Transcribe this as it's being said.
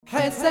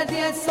חסד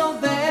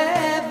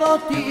יסובב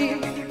אותי,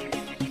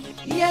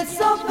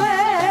 יסובב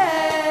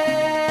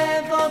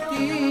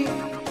אותי,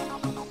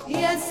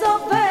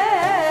 יסובב.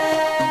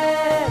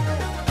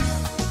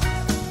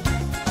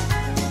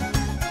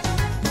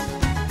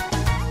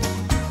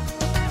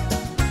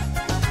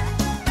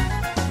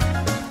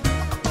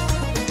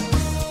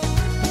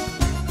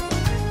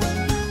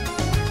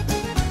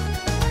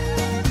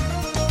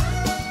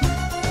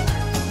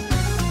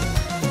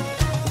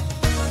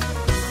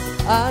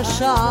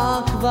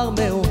 השעה כבר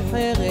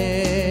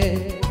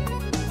מאוחרת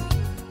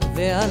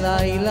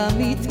והלילה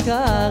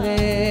מתקרב,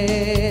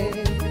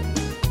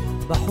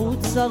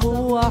 בחוץ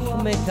הרוח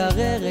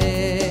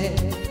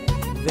מקררת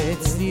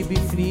ואצלי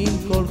בפנים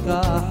כל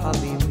כך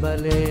חמים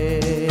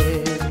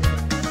בלב.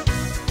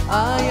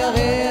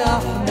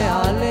 הירח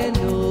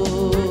מעלינו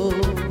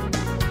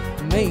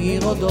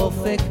מאיר עוד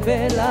אופק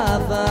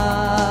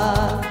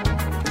בלבן,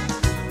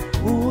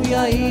 הוא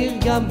יאיר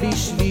גם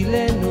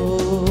בשבילנו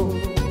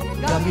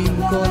גם אם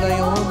כל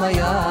היום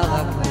היה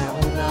רק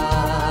מעונן.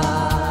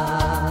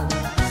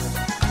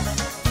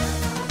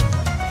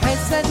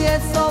 חסד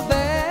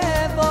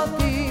יסובב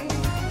אותי,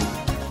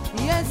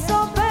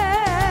 יסובב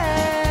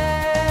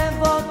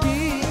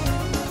אותי,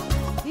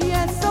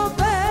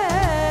 יסובב.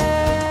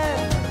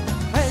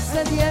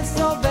 חסד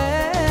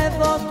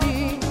יסובב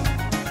אותי,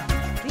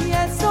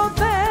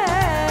 יסובב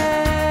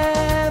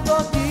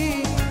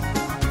אותי,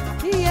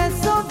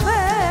 יסובב.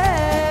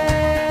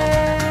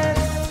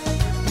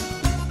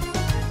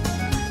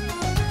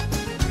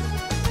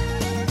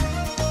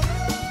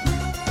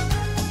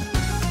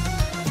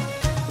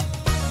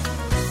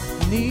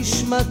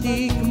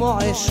 נשמתי כמו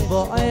אש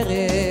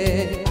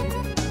בוערת,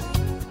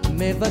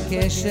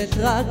 מבקשת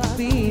רק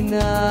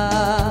פינה,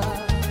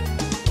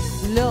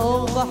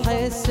 לאור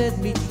וחסד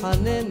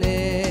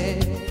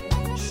מתחננת,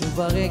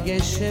 שוב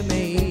הרגש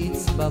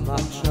שמאיץ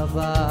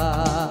במחשבה.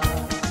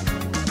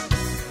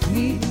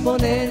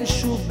 מתבונן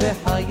שוב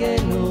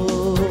בחיינו,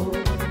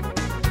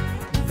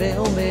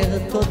 ואומר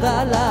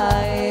תודה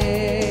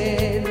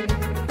לאל,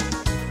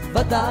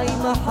 ודאי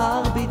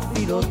מחר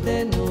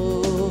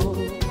בתפילותינו,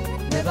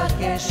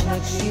 נבקש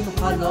נגשים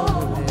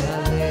חלום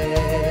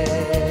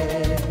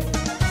מהלב.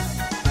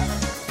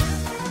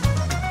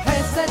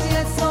 חסד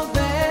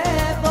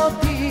יסובב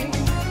אותי,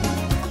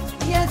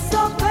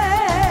 יסובב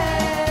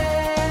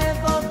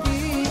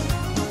אותי,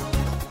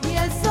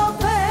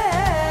 יסובב.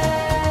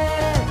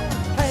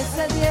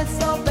 חסד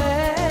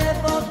יסובב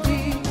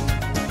אותי,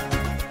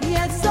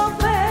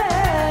 יסובב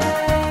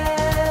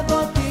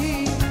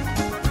אותי,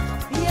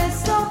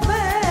 יסובב.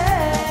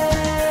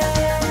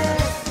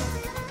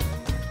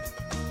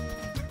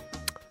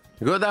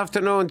 Good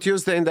afternoon,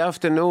 Tuesday in the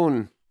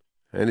afternoon,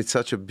 and it's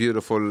such a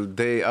beautiful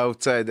day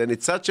outside, and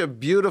it's such a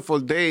beautiful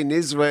day in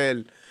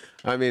Israel.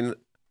 I mean,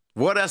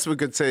 what else we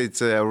could say?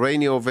 It's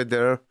rainy over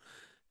there,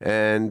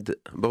 and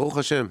Baruch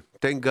Hashem,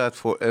 thank God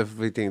for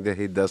everything that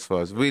He does for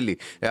us, really.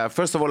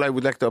 First of all, I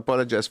would like to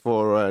apologize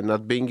for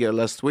not being here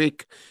last week,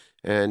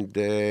 and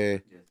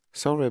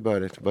sorry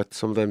about it, but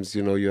sometimes,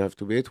 you know, you have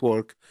to be at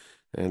work,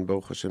 and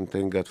Baruch Hashem,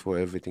 thank God for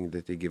everything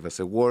that He gave us,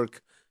 a work,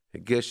 a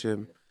geshem,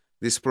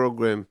 this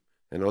program,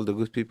 and all the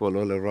good people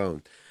all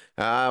around.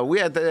 We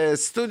at the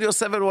studio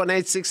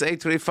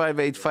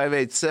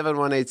 718-683-5858,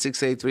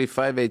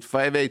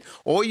 718-683-5858,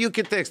 or you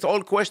can text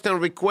all question,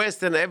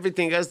 requests, and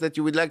everything else that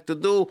you would like to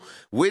do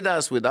with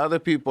us, with other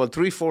people,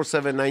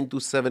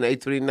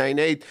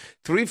 347-927-8398,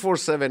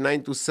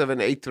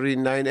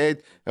 347-927-8398.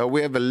 We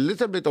have a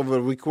little bit of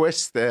a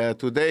request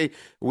today.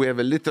 We have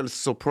a little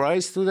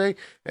surprise today,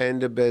 and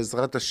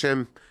Be'ezrat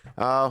Hashem,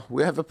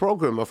 we have a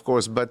program, of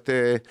course, but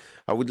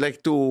I would like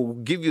to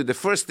give you the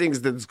first things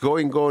that's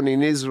going on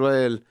in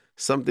Israel,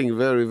 something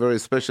very, very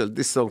special.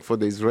 This song for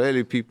the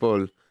Israeli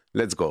people.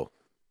 Let's go.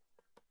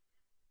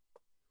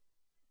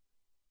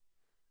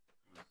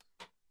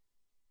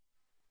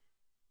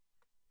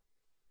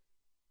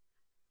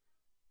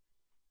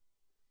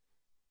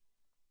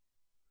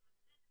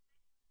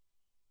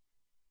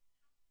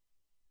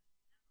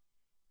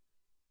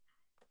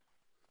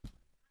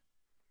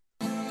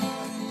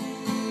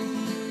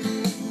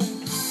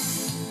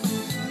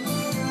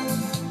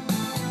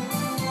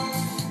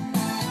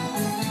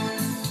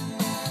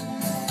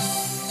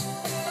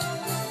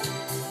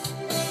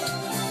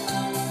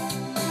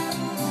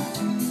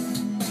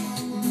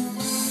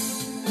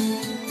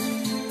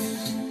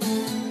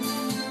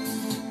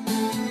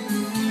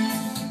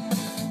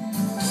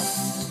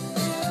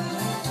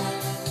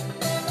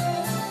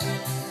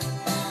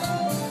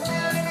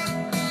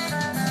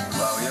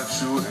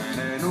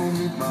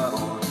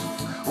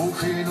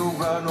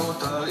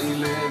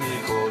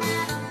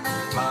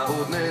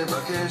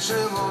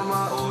 שמור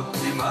מאות,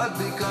 כמעט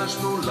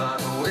ביקשנו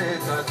לנו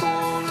את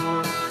הכל.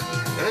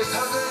 את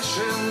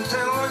הגשם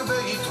תראה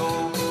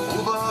בעיתו,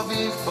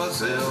 ובאביב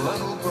פזר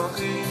לנו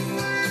פרחים,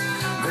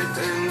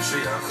 ותן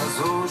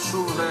שיחזור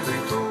שוב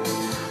לביתו,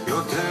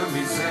 יותר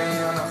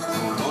מזה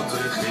אנחנו לא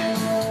צריכים.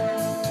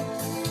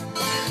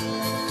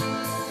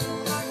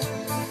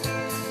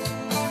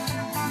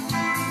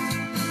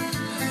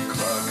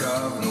 כבר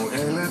קבנו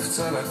 1000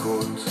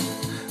 צלקות,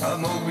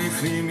 עמוק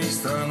בפנים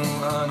הסתנו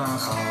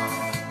הנחה.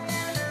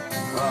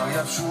 כבר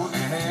יבשו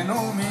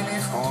עינינו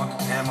מלבכות,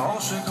 כמו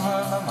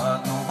שכבר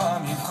למדנו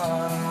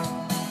במבחן.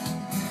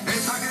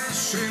 את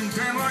הגשם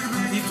תמרק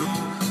בעיתו,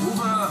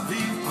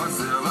 ובאביב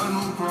פזר לנו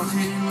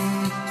פרחים.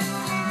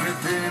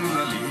 ותן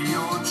לה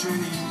להיות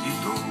שני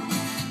איתו,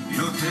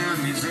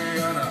 יותר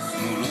מזה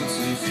אנחנו לא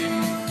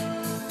צריכים.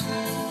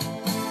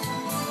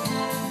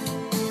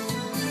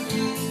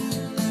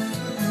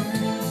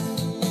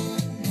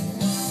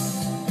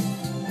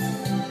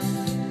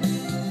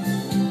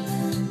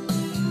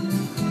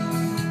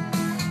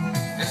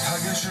 את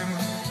הגשם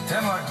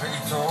תמרק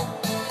בעיתו,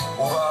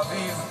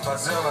 ובאביב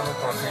פזר לנו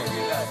פרחים.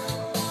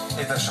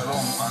 את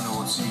השלום אנו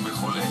רוצים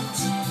בכל עת,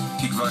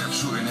 כי כבר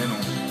יבשו עינינו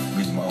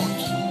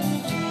מדמעות.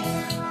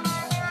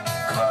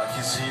 כבר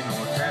כיסינו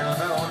תל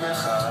ועוד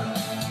אחד,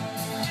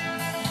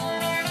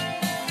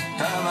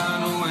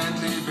 טמנו את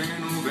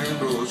ליבנו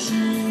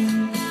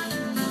בברושים.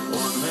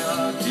 עוד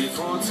מעט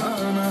תפרוץ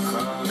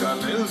הנחה,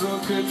 קבל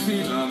זאת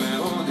כתפילה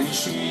מאוד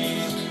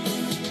אישית.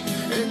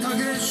 את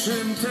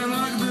הגשם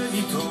תמרק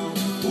בעיתו,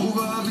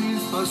 ובאביב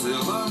פזר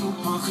לנו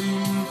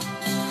פרחים.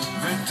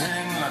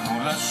 ותן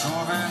לנו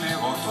לשוב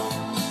ולראותו,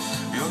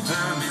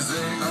 יותר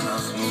מזה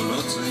אנחנו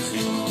לא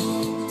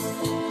צריכים.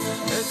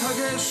 את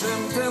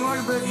הגשם תמרק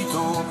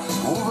בעיתו,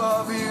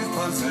 ובאביב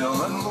פזר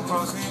לנו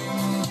פרחים.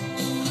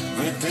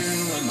 ותן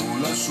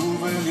לנו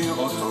לשוב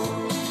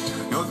ולראותו,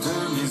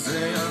 יותר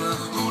מזה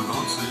אנחנו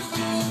לא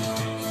צריכים.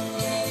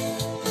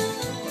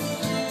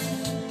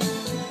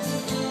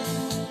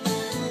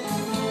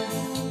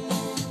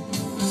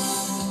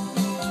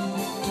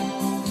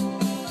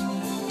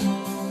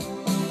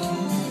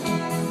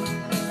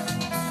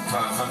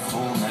 חלפו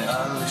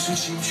מעל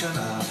 60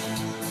 שנה,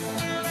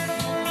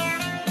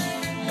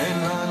 אין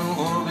לנו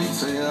אור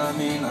בקצה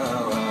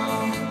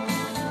המנהרה.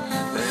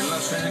 תן לה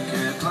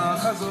שקט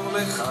לחזור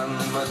לכאן,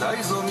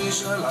 ודאי זו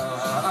משאלה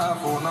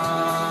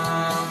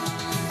האחרונה.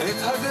 את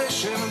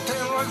הגשם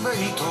תמרק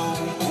בעיתו,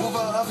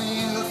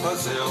 ובאוויר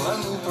פזר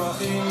לנו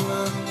פרחים.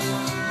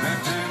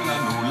 ותן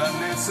לנו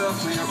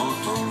לנצח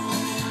לראותו,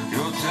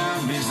 יותר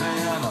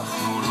מזה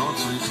אנחנו לא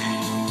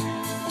צריכים.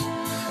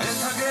 את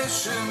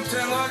הגשם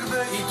תמרק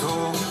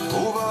בעיתו,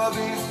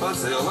 ובאביב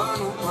פזר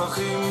לנו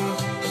פרחים.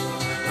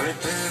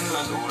 ותן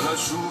לנו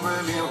לשוב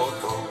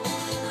ולראותו,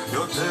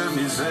 יותר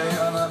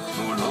מזה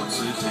אנחנו לא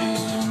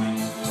צריכים.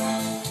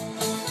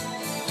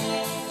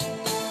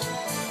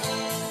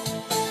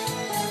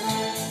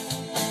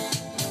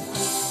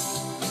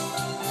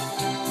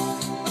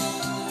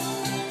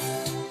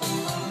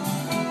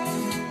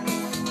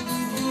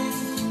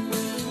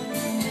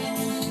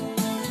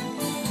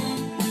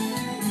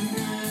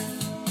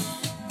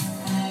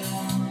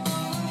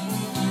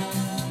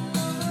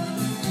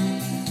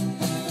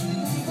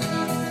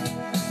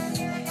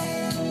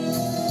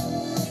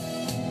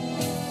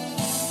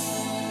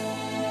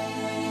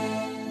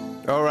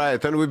 All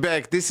right, and we're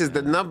back. This is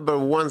the number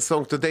one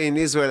song today in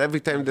Israel. Every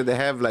time that they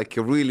have like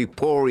a really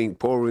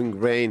pouring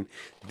rain,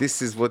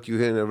 this is what you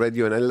hear on the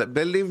radio. And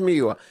believe me,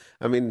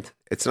 I mean,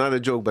 it's not a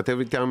joke, but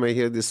every time I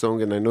hear this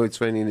song and I know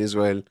it's raining in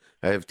Israel,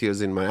 I have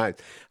tears in my eyes.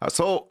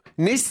 So,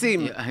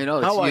 Nissim,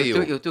 how are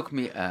you? You took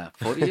me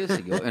 40 years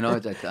ago. You know,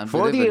 that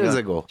 40 years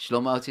ago.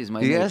 Shlomo Artzi is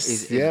my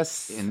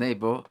yes.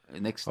 neighbor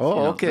next.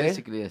 Oh, okay.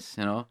 Basically, yes,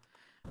 you know.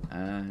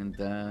 And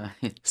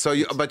so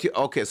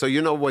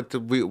you know what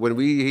when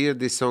we hear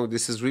this song,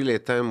 this is really a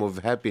time of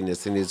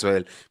happiness in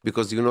Israel,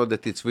 because you know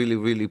that it's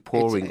really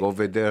pouring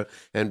over there,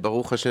 and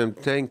Baruch Hashem,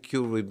 thank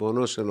you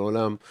Ribono Shel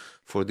Olam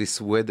for this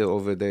weather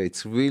over there.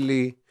 It's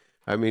really,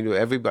 I mean,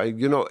 everybody,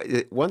 you know,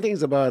 one thing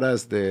is about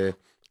us,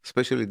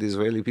 especially the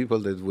Israeli people,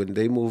 that when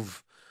they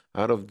move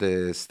out of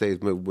the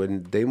state,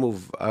 when they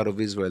move out of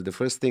Israel, the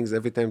first things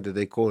every time that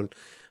they call,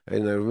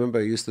 and I remember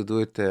I used to do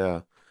it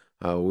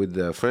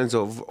with friends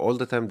of all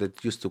the time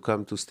that used to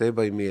come to stay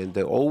by me, and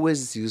they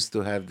always used to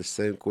have the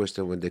same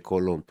question when they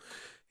call home.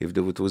 If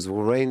it was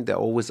rain, they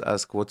always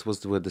ask what was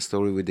the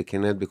story with the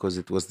Kinet, because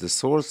it was the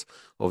source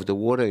of the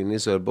water in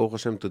Israel. Baruch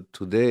Hashem,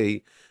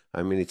 today,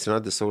 I mean, it's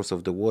not the source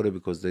of the water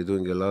because they're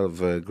doing a lot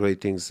of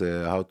great things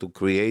how to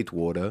create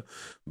water,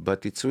 but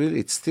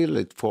it's still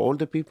for all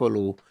the people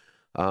who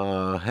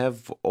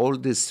have all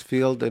this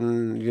field,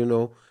 and you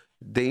know,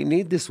 they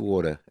need this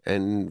water.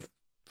 And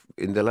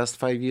in the last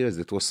 5 years,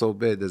 it was so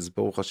bad. As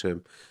Baruch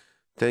Hashem,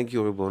 thank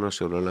you, Ribono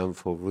Shel Olam,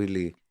 for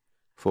really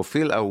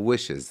fulfill our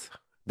wishes.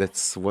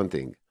 That's one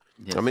thing.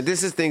 Yes. I mean,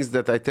 this is things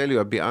that I tell you,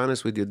 I'll be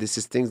honest with you, this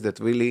is things that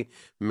really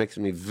makes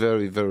me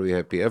very, very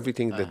happy.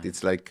 Everything that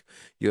it's like,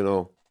 you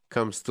know,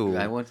 comes to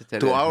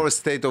our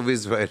state of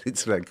Israel,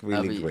 it's like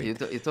really Avi,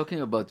 great. You're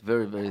talking about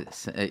very, very,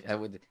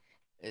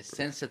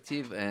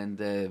 sensitive and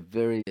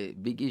very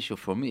big issue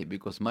for me,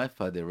 because my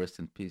father, rest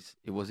in peace,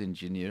 he was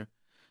engineer.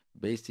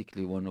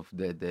 Basically, one of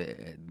the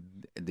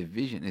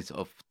divisions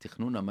of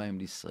Technun Hamayim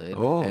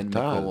L'Israel and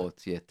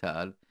Mekorot,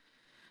 Tal.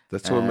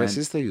 That's where my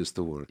sister used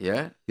to work.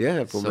 Yeah?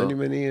 Yeah, for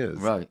many years.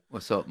 Right.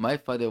 So my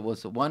father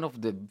was one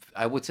of the,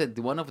 I would say,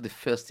 one of the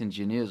first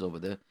engineers over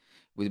there.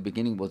 With the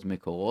beginning was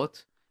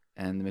Mekorot,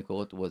 and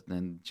Mekorot was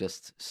then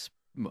just,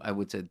 I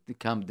would say,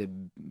 become the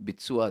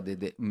bitzua,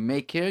 the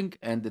making,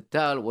 and the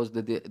tal was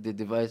the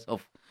device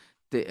of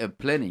the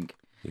planning.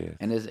 Yes.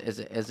 And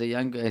as a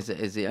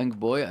young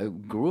boy, I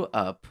grew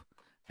up,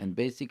 and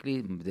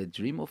basically the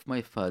dream of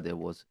my father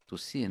was to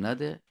see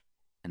another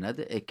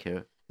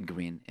acre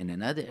green and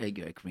another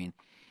acre green.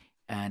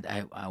 And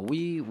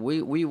we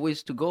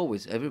used to go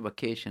with every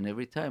vacation,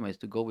 every time I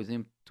used to go with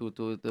him to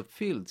the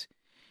fields.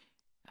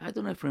 I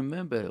don't know if you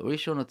remember,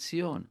 Rishon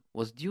LeZion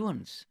was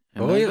dunes.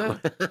 Remember?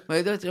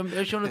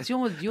 Rishon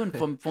LeZion was dune.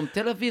 From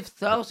Tel Aviv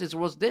south, it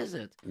was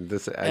desert.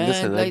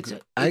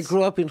 I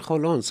grew up in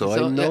Holon, so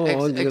I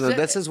know.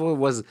 This is what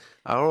was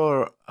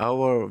our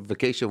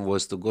vacation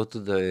was to go to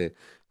the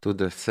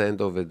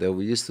sand over there.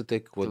 We used to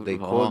take what they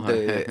call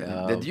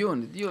the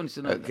dunes.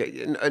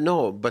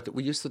 No, but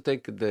we used to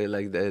take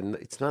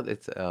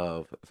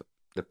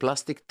the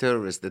plastic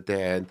terrace that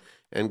they had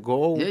and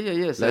go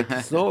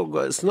like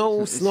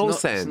snow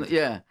sand.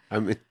 I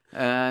mean,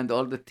 and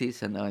all the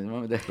teeth, and I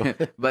remember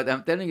that. But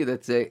I'm telling you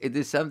that it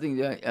is something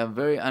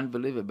very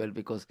unbelievable,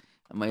 because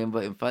my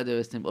father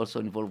is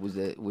also involved with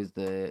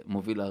the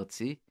Movil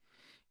Artzi.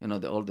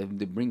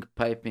 They bring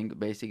piping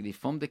basically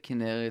from the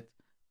Kinneret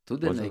to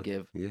the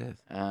Negev.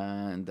 Yes.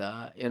 And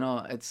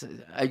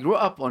I grew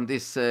up on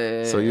this.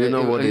 So you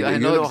know what it is. You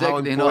know how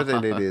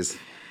important it is.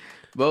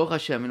 Baruch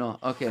Hashem,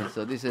 okay,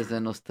 so this is a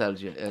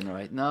nostalgia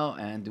right now,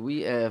 and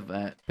we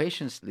have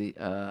patiently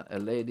a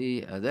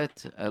lady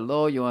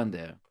hello, you on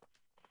there.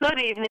 Good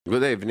evening.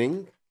 Good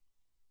evening.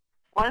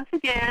 Once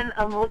again,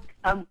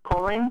 I'm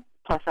calling,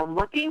 plus I'm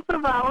looking for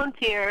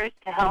volunteers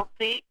to help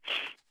me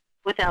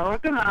with our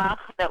gemach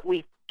that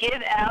we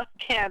give out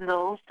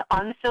candles to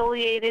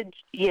unaffiliated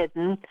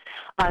Yidden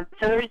on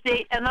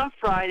Thursday and on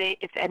Friday.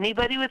 If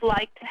anybody would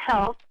like to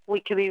help, we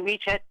can be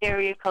reached at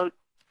area code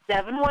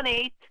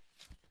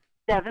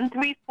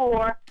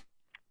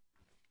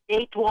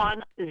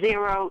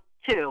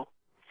 718-734-8102.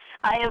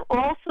 I am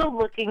also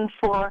looking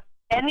for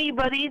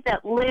anybody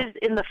that lives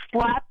in the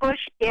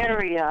Flatbush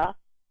area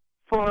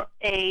for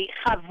a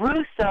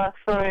chavrusa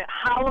for a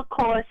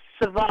Holocaust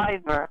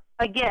survivor.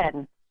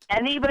 Again,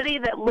 anybody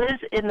that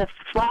lives in the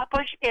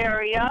Flatbush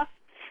area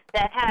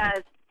that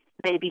has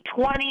maybe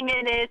 20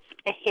 minutes,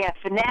 a half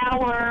an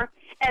hour,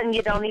 and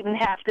you don't even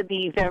have to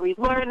be very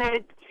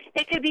learned.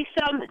 It could be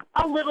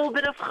a little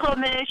bit of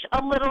chumash,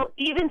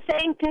 even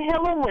saying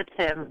Tehillim with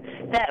him.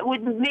 That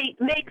would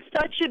make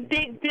such a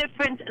big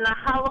difference in a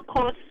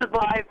Holocaust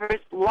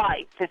survivor's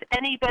life. If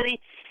anybody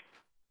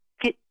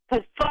could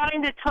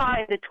find the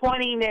time, the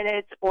 20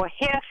 minutes or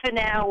half an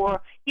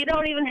hour, you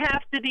don't even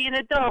have to be an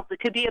adult. It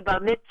could be a bar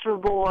mitzvah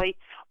boy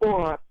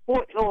or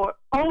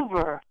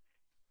over.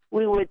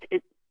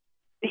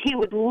 He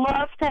would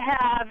love to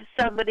have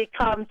somebody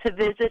come to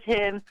visit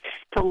him,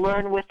 to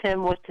learn with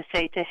him what to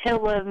say to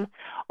Tehillim,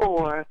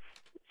 or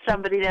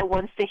somebody that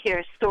wants to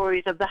hear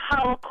stories of the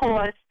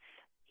Holocaust.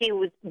 He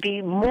would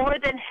be more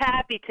than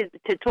happy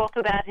to talk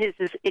about his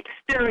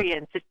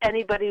experience if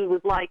anybody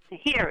would like to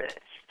hear it.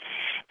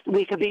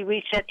 We could be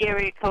reached at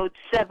area code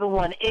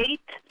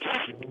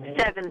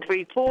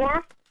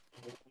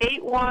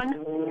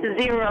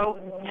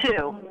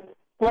 718-734-8102.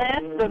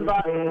 Last but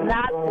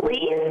not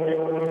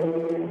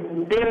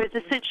least, there is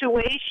a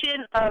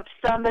situation of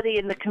somebody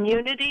in the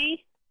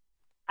community.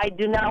 I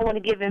do not want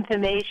to give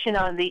information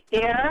on the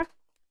air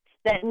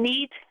that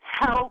needs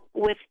help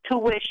with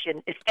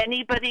tuition. If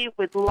anybody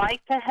would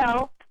like to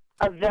help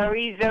a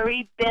very,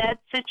 very bad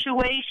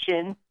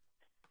situation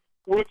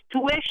with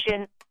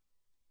tuition,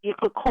 you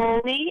could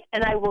call me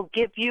and I will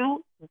give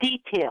you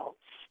details.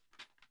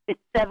 It's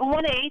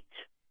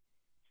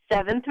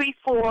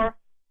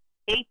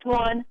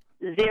 718-734-8102.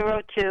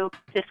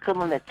 Fiscal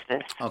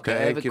Mitzvahs. Okay,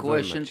 I have a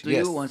question to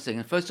you. One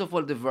second. First of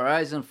all, the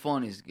Verizon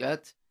phone is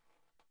got.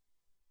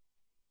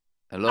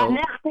 Hello? You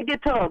know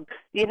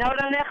the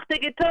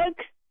Nechtige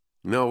Tug?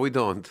 No, we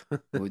don't.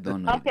 We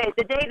don't know. Okay,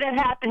 the day that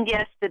happened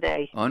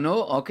yesterday. Oh,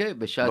 no? Okay,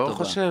 B'Shah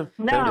Tova.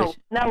 No,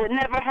 it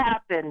never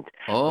happened.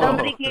 Oh.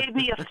 Somebody gave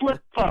me a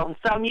flip phone,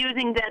 so I'm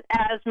using that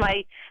as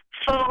my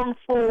phone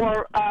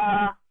for,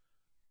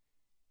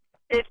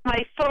 if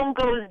my phone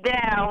goes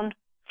down,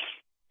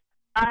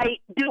 I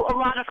do a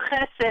lot of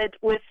chesed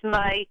with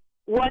my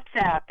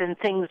WhatsApp and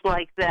things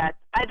like that.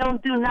 I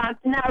don't do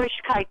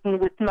narishkeiten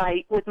with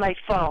my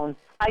phone.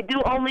 I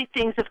do only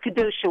things of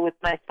kedusha with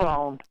my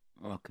phone.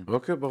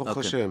 Okay, Baruch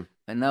Hashem.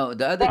 And now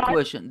the other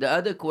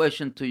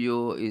question to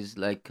you is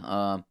like,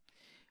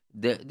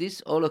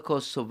 this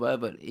Holocaust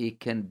survivor, he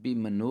can be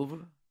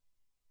maneuvered.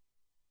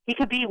 He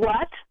could be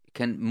what? He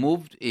can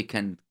move. He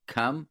can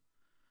come.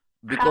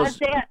 Because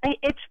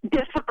it's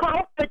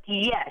difficult, but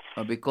yes.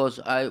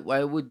 Because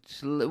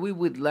we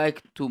would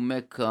like to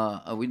make.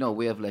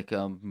 We have like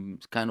a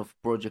kind of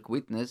project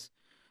witness,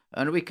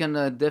 and we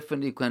can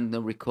definitely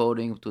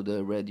recording to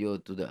the radio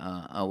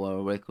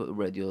our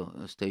radio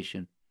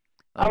station.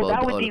 Oh,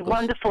 that would be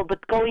wonderful.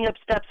 But going up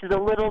steps is a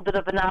little bit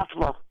of an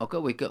avla. Okay,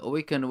 we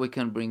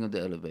can bring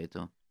the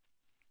elevator.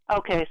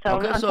 Okay, so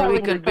Okay, I'm so telling we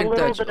you, can it's be a in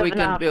little touch. bit of We an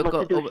can be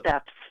obstacle to do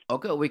steps.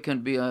 okay. We can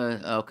be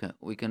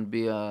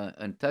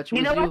in touch You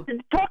with know you.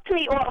 what? Talk to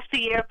me off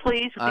the air,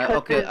 please, because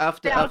Okay, there's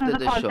after thousands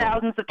the upon show.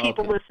 thousands of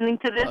people Okay. listening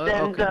to this,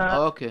 and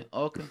Okay.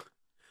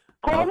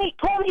 call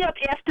me up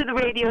after the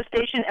radio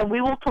station, and we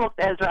will talk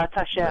to Ezrat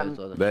Hashem.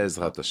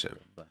 Be'ezrat Hashem.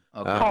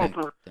 Okay. Thank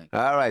you.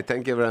 All right,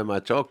 thank you very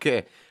much. Okay,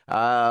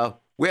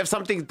 we have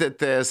something that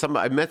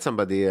I met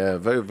somebody, a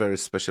very, very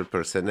special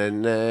person, and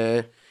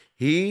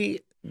he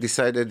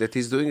decided that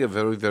he's doing a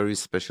very, very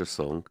special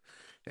song,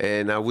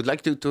 and I would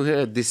like to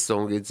hear this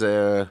song. It's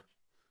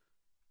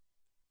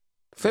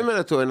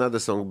similar to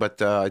another song, but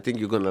I think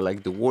you're gonna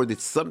like the word.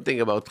 It's something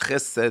about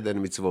chesed and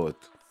mitzvot.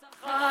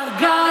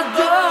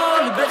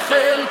 גדול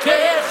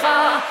בחלקך,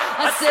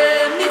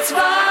 עשה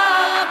מצווה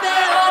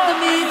בעוד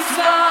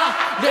מצווה,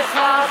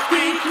 בכך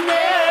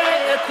תקנה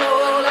את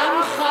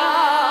עולמך.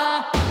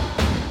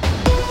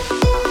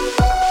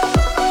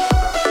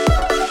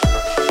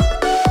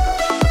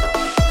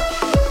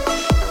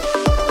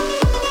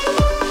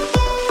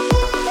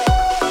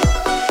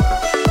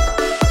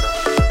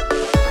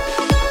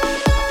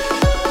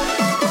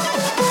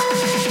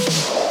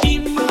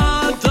 אם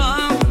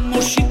האדם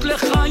מושיט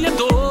לך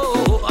ידו,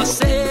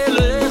 עשה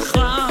לך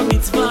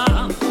מצווה.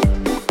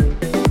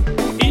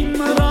 אם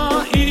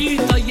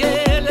ראית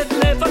ילד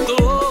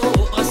לבדו,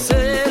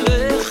 עשה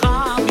לך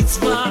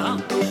מצווה.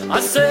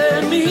 עשה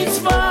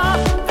מצווה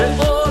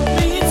ועוד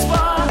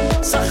מצווה,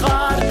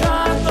 שכר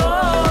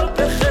גדול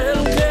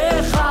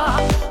בחלקך.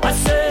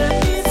 עשה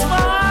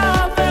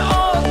מצווה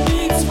ועוד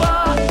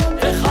מצווה,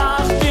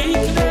 בכך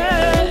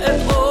תקנה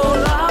את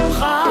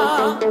עולמך.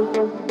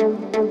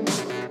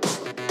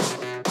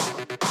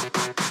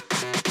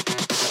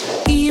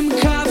 אם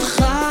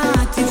קווך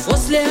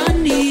תפרוס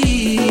לעני,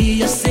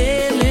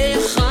 יעשה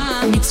לך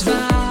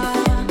מצווה.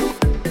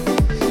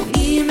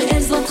 אם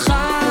עזרתך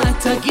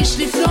תגיש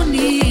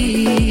לפלוני,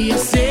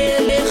 יעשה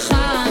לך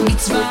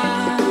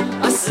מצווה.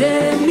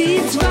 עשה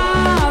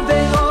מצווה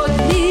ועוד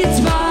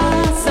מצווה,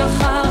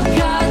 שכר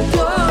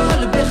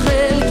גדול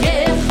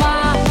בחלקך.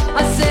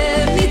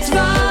 עשה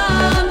מצווה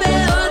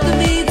ועוד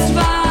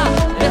מצווה,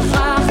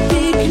 בכך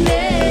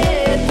תקנה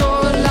את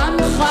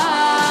עולמך.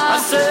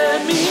 עשה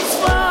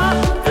מצווה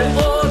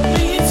ועוד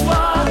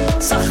מצווה,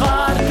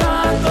 שכר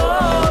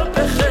גדול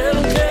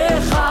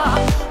בחלקך.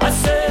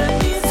 עשה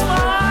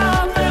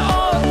מצווה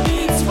ועוד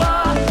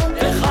מצווה,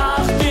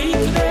 בכך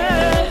תקנה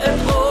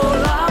את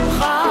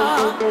עולמך.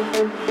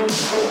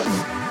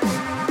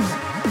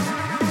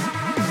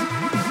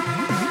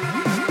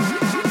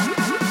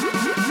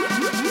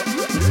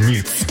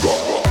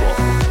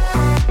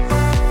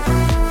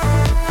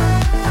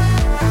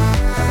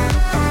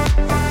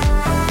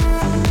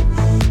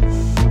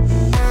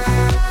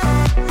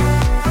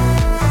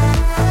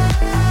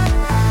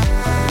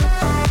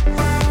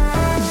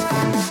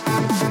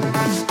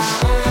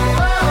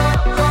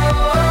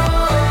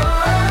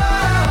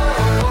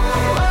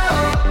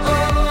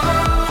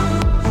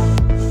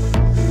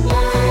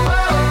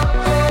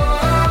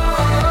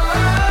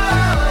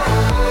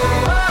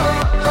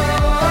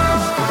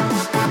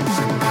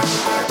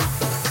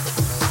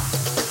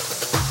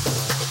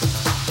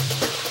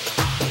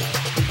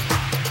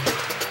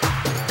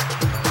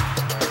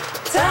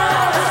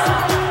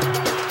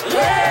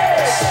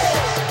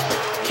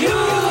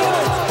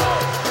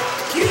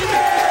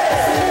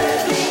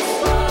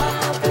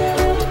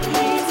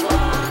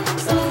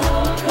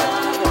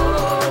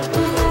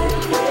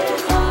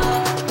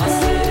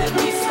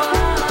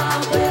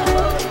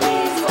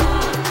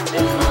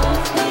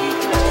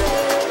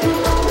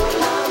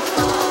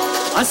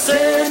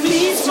 עשה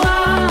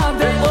מצווה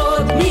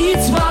ועוד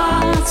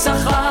מצווה,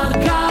 שכר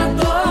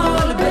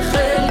גדול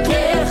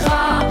בחלקך.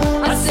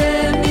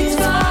 עשה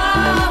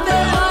מצווה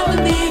ועוד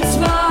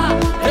מצווה,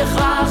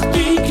 בכך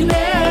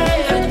תקנה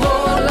את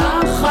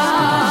עולמך.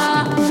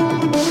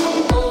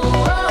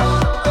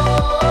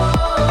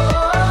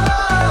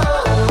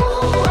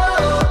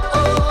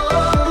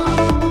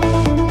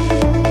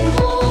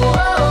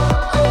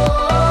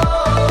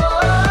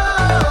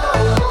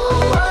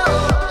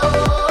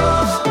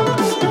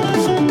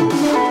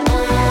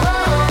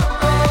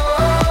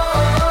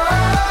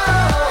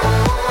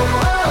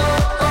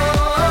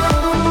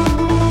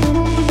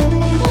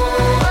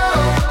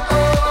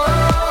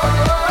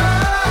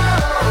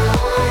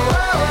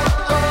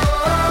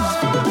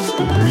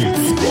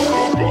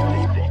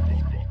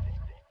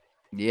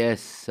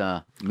 Yes,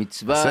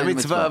 מצווה. עשה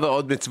מצווה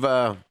ועוד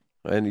מצווה,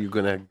 and you're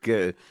gonna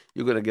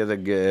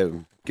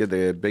get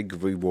a big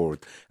reward.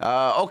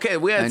 Okay,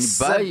 we had And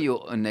buy you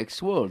a next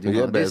world. You Yeah,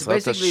 know, this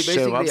Be'ezrat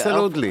Hashem,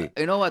 absolutely.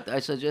 You know what? I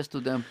suggest to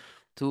them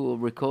to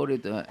record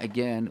it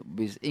again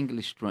with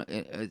English,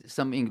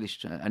 some English.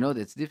 I know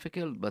that's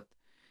difficult, but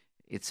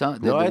it's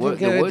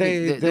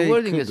the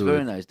wording is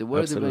very nice. The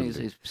wording is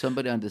if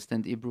somebody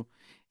understands Hebrew,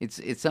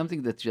 it's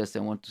something that just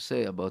I want to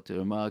say about the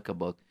remark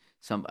about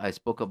some. I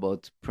spoke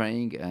about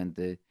praying, and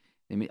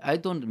I mean I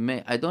didn't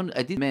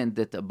mean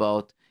that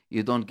about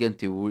you don't get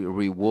the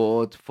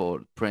reward for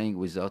praying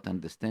without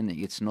understanding.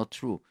 It's not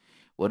true.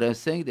 What I'm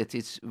saying that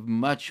it's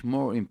much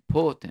more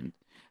important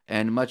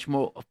and much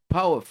more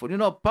powerful.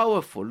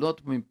 Powerful,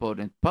 not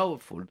important,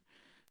 powerful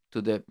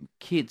to the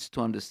kids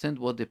to understand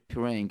what they're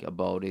praying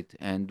about it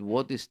and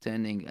what is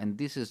standing. And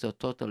this is a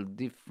total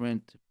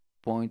different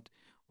point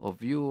of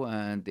view.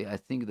 And I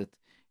think that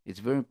it's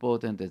very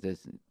important that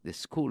the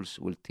schools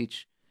will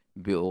teach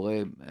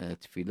Be'orei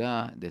Tefillah,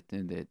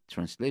 the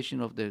translation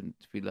of the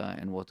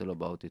Tefillah and what all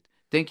about it.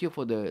 Thank you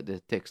for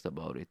the text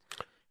about it.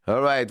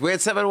 All right. We're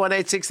at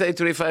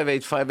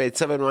 718-683-5858,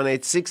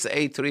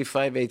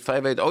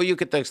 718-683-5858. Or you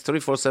can text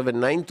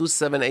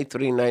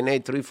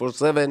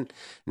 347-927-8398,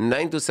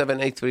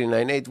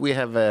 347-927-8398. We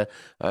have,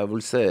 I will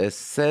say,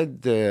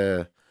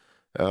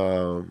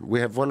 we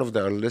have one of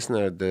our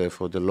listeners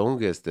for the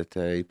longest that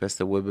he passed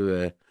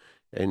away.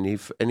 And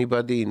if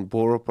anybody in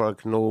Borough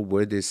Park know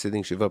where they're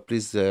sitting Shiva,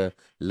 please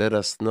let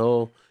us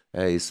know.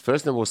 His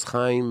first name was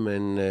Chaim,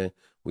 and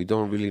we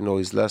don't really know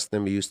his last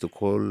name. He used to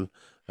call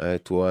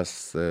to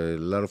us a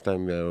lot of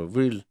time,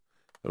 real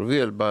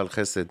Baal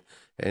Chesed.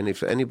 And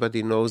if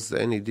anybody knows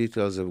any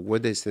details of where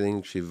they're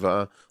sitting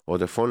Shiva or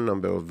the phone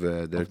number of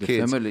their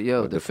kids,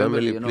 the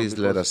family, please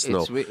let us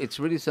know. It's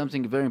really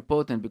something very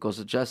important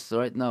because just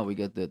right now we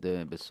get the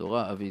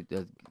Besorah, Avi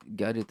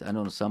got it. I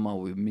don't know, somehow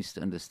we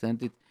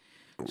misunderstand it.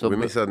 So we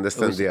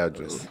misunderstand the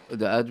address.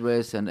 The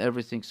address and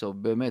everything. So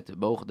באמת,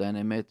 ברוך דיין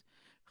אמת,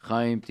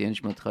 חיים, תהיה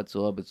נשמתך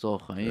צורה בצור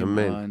חיים.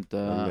 And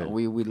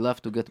we would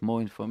love to get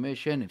more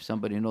information. If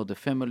somebody know the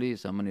family,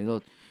 somebody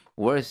know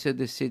where is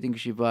the sitting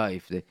Shiva,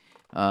 if they,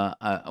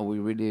 we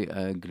really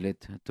glad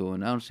to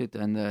announce it.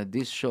 And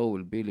this show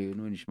will be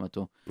לעילוי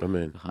נשמתו.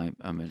 Amen. חיים,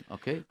 amen.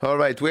 Okay? All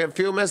right, we have a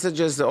few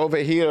messages over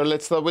here.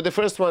 Let's start with the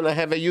first one. I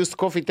have a used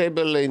coffee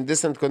table in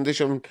decent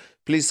condition.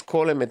 Please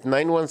call him at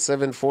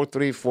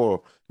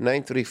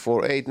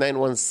 917-434-9348,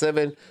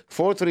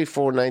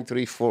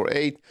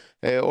 917-434-9348.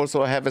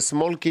 Also, I have a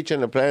small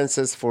kitchen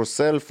appliances for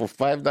sale for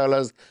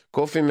 $5.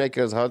 Coffee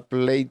makers, hot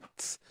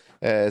plates,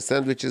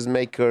 sandwiches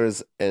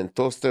makers, and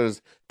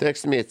toasters.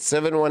 Text me at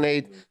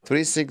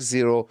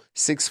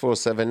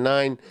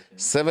 718-360-6479,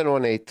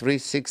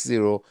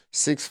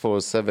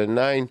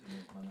 718-360-6479.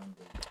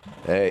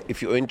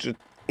 If you're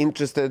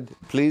interested,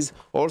 please.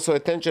 Also,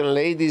 attention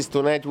ladies,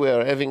 tonight we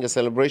are having a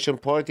celebration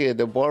party at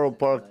the Borough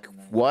Park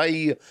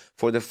Y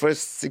for the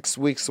first 6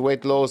 weeks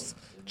weight loss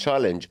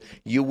challenge.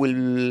 You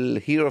will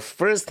hear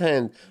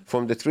firsthand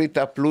from the 3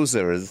 top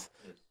losers,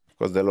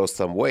 because they lost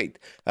some weight,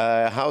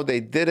 how they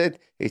did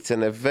it. It's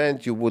an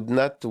event you would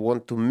not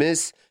want to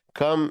miss.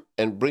 Come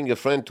and bring a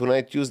friend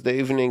tonight, Tuesday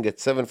evening at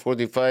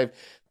 7:45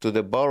 to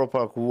the Borough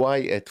Park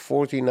Y at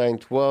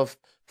 4912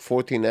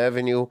 14th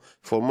Avenue.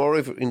 For more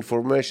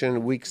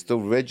information, weeks to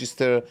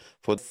register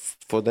for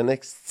the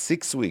next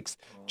 6 weeks.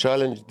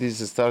 Challenge, this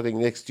is starting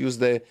next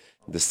Tuesday,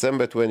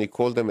 December 20.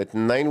 Call them at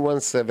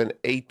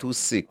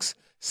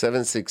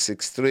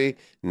 917-826-7663,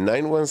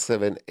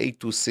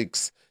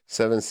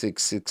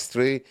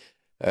 917-826-7663.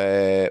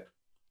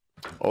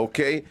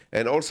 Okay,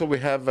 and also we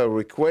have a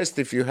request.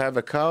 If you have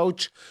a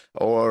couch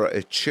or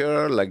a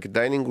chair, like a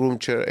dining room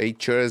chair, 8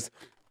 chairs,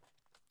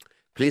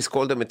 please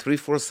call them at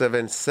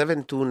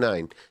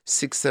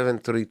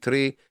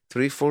 347-729-6733,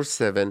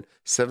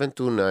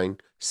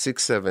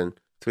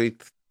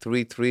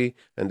 347-729-6733,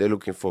 and they're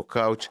looking for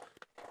couch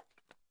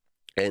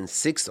and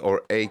 6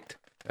 or 8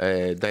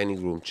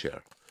 dining room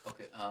chair.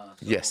 Okay.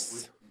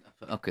 Yes.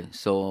 Okay,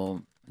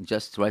 so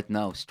just right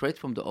now, straight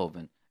from the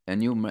oven, a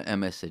new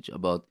message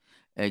about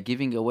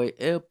giving away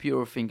air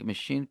purifying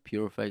machine,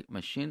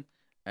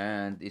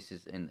 and this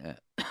is in,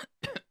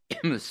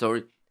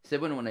 sorry,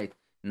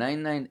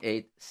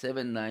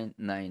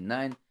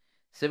 718-998-7999,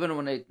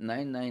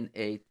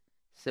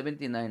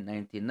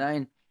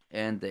 718-998-7999,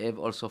 and they have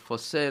also for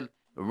sale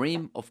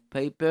ream of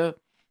paper,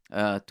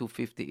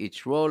 $250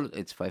 each roll.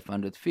 It's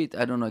 500 feet.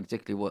 I don't know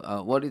exactly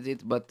what is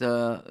it, but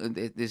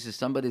this is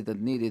somebody that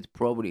needs it.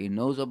 Probably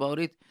knows about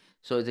it.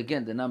 So it's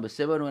again the number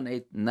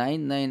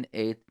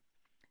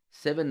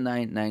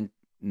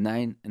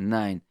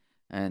 718-998-7999,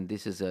 and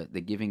this is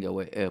the giving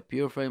away air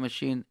purifier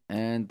machine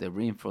and the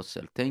ream for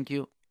sale. Thank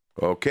you.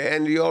 Okay,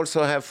 and you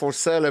also have for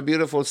sale a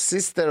beautiful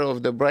Sister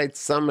of the Bright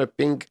Summer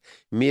Pink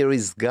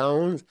Mary's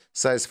gown,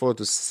 size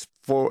 4-6.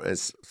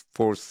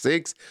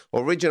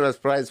 Original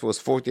price was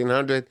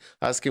 $1,400,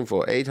 asking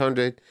for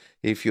 $800.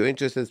 If you're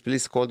interested,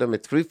 please call them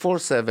at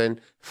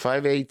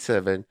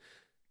 347-587-0255,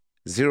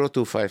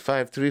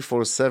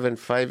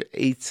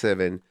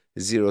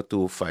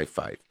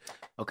 347-587-0255.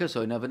 Okay,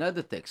 so you have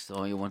another text,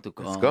 or you want to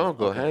call? Let's go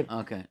ahead.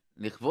 Okay.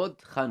 לכבוד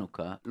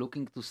Hanukkah,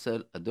 looking to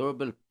sell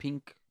adorable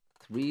pink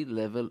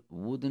 3-level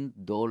wooden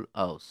doll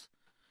house.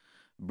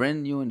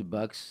 Brand new in the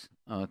box.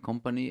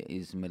 Company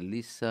is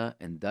Melissa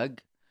and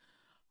Doug.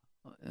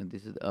 And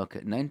this is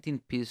 19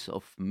 pieces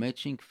of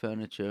matching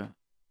furniture.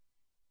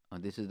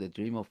 This is the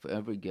dream of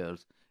every girl,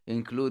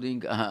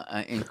 included.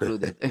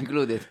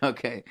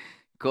 Okay,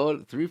 call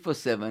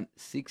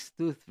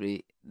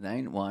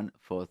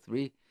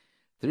 347-623-9143.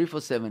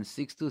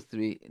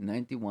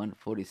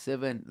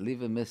 347-623-9147.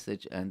 Leave a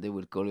message and they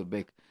will call you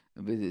back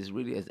But it's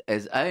really,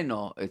 as I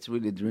know, it's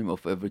really a dream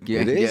of every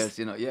girl. Yes,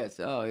 you know, yes.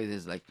 Oh, it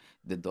is like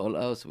the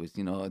dollhouse with,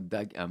 you know,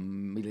 Doug,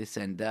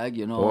 Melissa and Doug,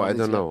 you know. Oh, I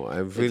don't know.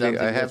 I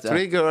have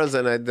 3 girls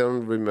and I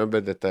don't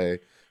remember that I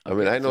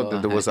mean, I know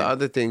that there was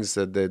other things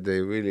that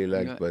they really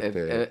liked, but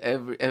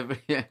every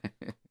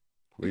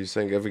were you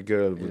saying every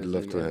girl would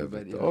love to have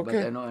it?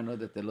 Okay. But I know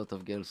that a lot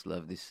of girls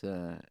love this.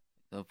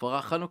 For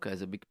Hanukkah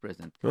is a big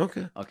present.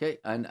 Okay,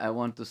 and I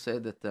want to say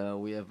that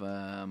we have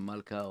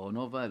Malka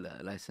Onova,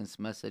 licensed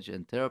massage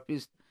and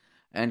therapist,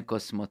 and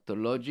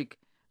cosmetologic,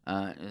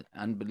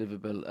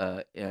 unbelievable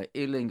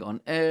healing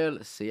on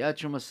air,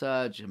 sciatica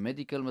massage,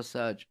 medical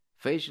massage,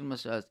 facial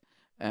massage,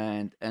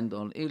 and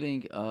on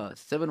healing.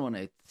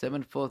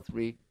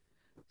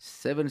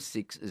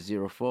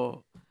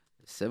 718-743-7604,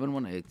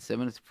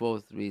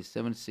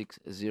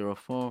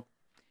 718-743-7604,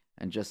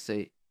 and just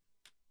say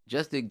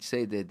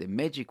the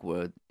magic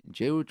word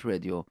JRoot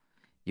Radio,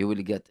 you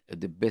will get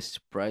the best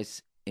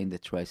price in the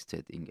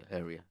tri-state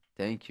area.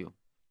 Thank you.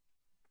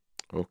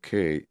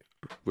 Okay.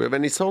 We have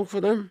any song for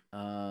them?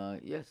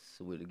 Yes,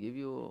 we'll give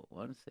you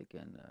 1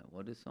 second.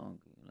 What is song?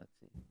 Let's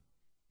see.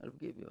 I'll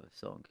give you a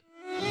song.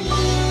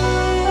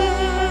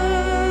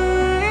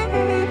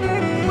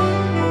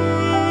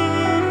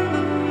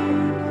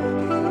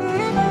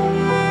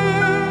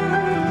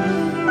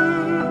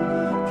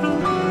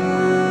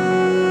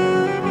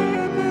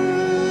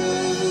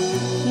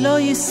 לא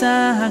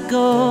יישא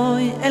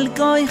הגוי אל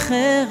גוי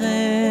חרב,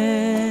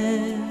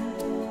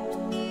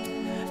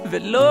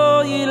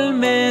 ולא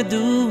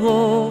ילמדו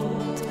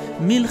עוד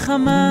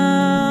מלחמה.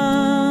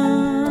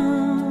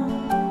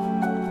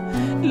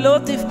 לא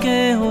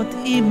תבכה עוד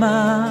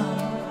אמא,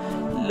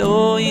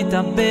 לא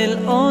יטפל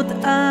עוד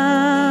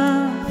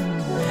אב,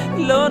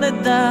 לא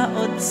נדע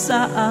עוד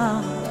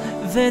צער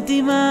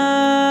ודמעה.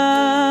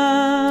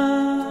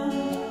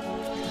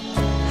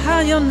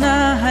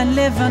 היונה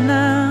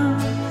הלבנה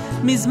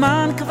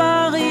מזמן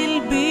כבר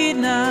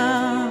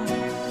הלבינה,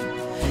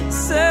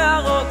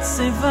 שערות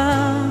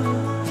צבע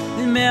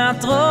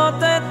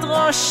מעטרות את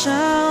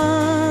ראשה.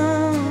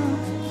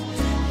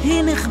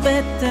 היא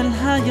נכבדת אל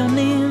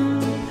היונים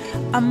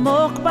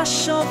עמוק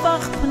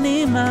בשובך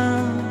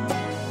פנימה,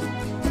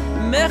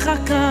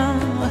 מחכה,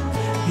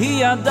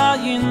 היא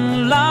עדיין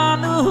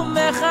לנו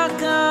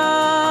מחכה.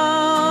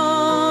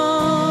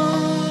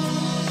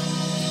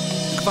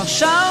 כבר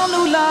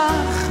שרנו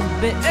לך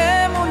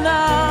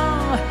באמונה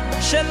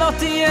שלא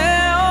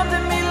תהיה עוד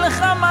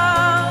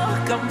מלחמה,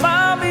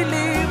 כמה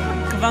מילים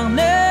כבר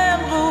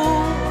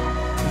נאמרו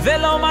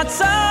ולא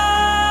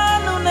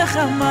מצאנו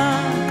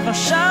נחמה. כבר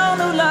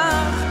שרנו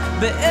לך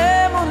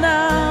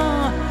באמונה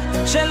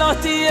שלא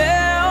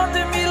תהיה עוד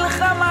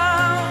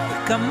מלחמה,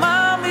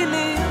 כמה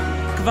מילים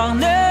כבר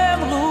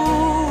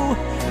נאמרו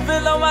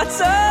ולא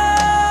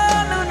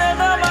מצאנו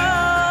נחמה.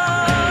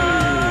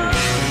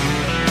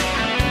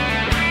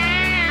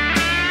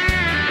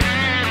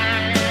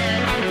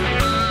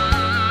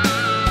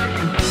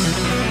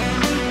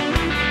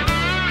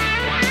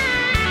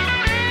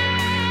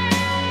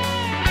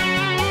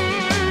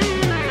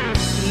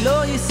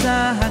 לא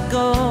יישא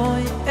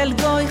הגוי אל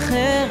גוי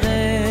חרב,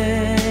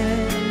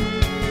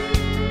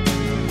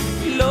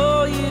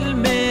 לא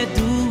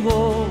ילמדו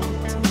עוד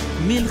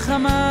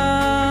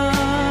מלחמה.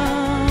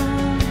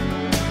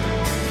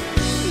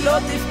 לא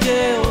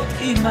תבכה עוד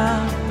אמא,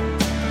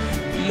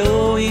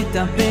 לא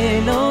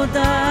יטפל עוד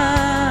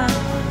אב,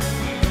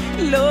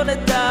 לא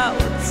נדע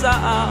עוד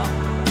צער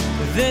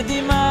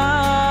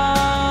ודמעה.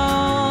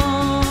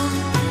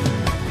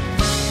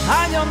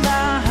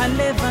 היונה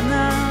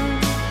הלבנה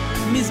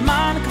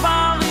מזמן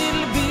כבר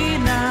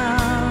הלבינה,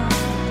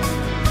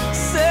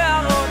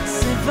 שערות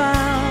צבע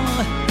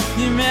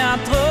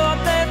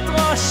מעטרות את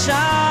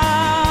ראשה.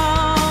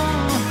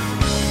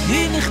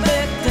 היא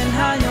נכבדת אל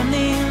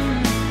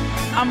היונים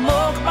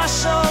עמוק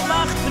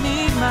בשובך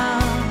פנימה,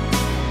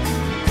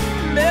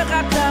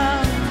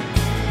 מחכה,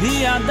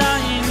 היא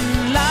עדיין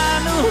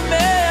לנו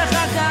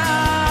מחכה.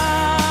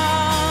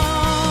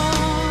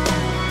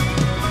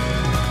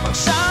 כבר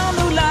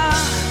שרנו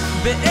לך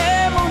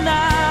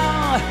באמונה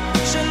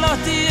שלא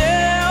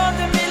תהיה עוד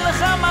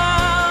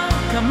מלחמה,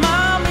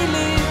 כמה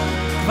מילים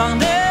כבר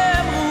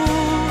נאמרו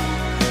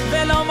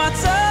ולא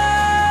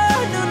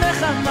מצאנו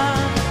נחמה.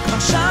 כבר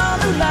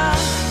שרנו לך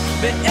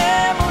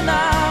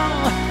באמונה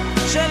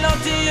שלא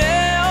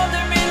תהיה עוד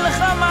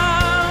מלחמה,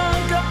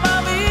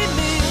 כמה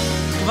מילים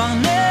כבר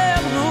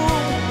נאמרו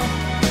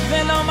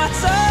ולא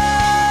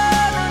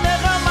מצאנו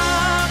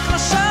נחמה. כבר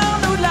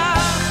שרנו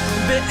לך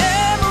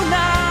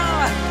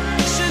באמונה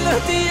שלא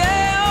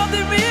תהיה עוד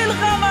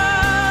מלחמה,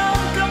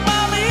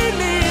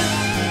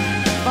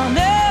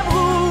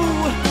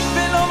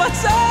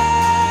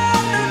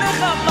 מצאנו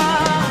נחמה.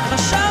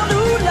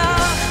 חשרנו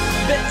לך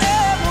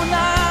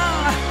באמונה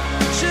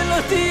שלא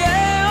תהיה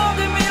עוד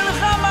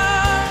מלחמה,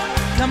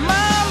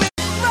 כמה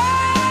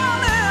כבר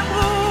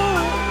נאמרו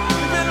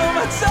ולא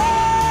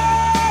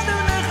מצאנו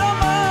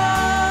נחמה.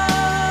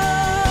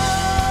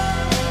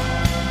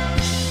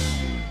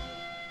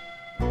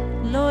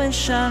 לא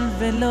אשן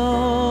ולא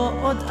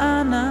עוד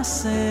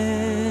אנסה,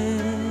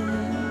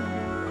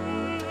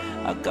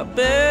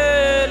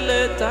 אקבל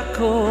את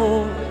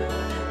הכל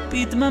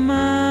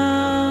בדממה.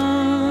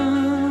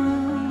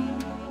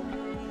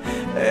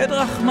 עד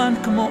רחמן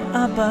כמו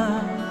אבא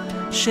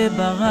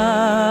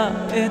שברא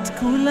את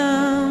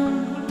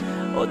כולם,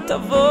 עוד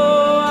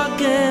תבוא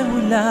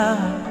הגאולה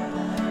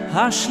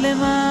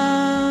השלמה.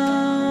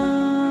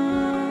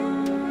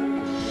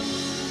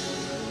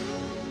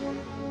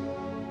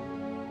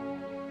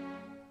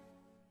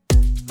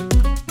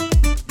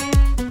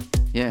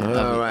 Yeah,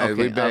 All right,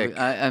 we're back.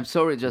 I'm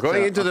sorry, just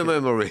Going into the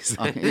memories.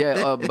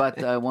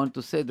 But I want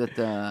to say that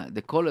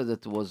the caller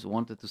that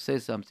wanted to say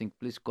something,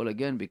 please call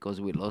again because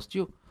we lost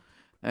you.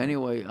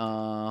 Anyway,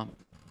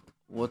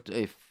 what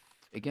if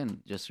again?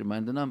 Just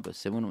remind the number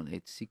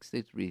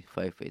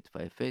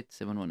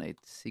 718-683-5858,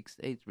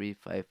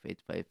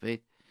 718-683-5858.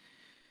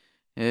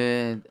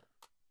 And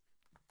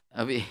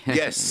Avi,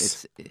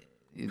 Yes.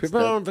 it's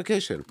People are on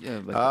vacation.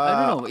 Yeah, but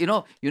I don't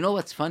know. You know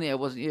what's funny? I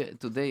was here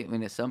today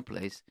in some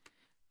place,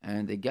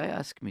 and the guy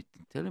asked me,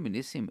 "Tell me,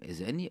 Nissim,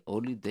 is any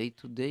holiday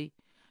today?"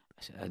 I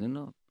said, "I don't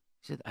know."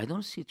 He said, "I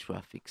don't see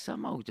traffic.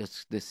 Somehow,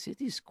 just the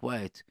city is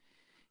quiet.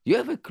 You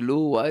have a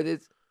clue why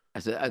this?" I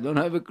said, "I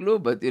don't have a clue,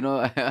 but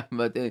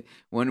but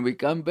when we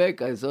come back,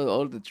 I saw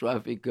all the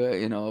traffic.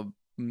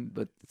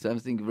 But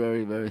something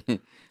very, very.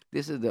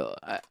 This is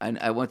and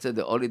I once said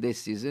the holiday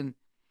season."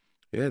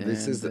 Yeah,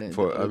 this is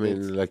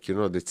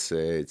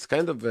it's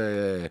kind of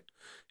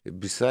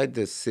beside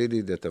the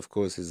city that, of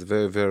course, is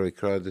very, very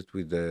crowded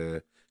with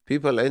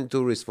people and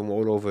tourists from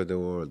all over the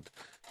world.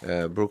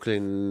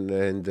 Brooklyn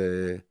and,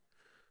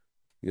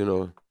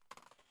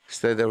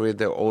 State area,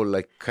 they're all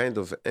like kind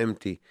of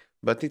empty.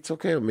 But it's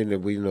okay. I mean,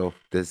 we know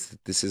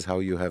this is how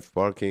you have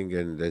parking,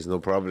 and there's no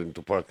problem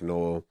to park.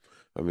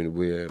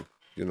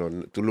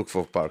 To look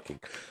for parking.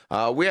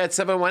 We're at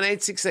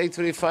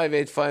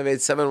 718-683-5858,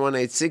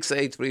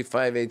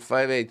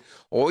 718-683-5858,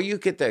 or you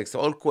can text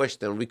all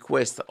question,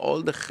 request,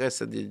 all the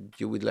chesed that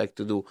you would like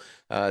to do.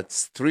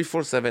 It's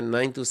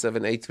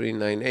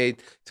 347-927-8398,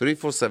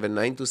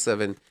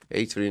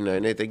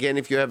 347-927-8398. Again,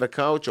 if you have a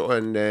couch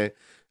or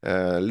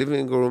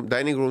living room,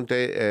 dining room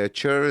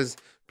chairs,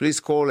 please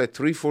call at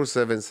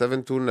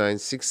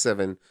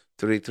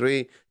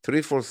 347-729-6733,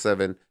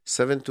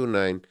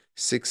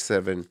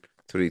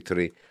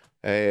 347-729-6733.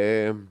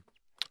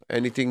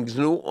 Anything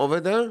new over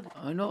there?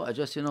 No, I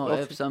just, I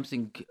have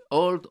something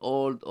old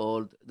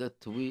that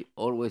we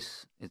always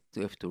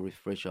have to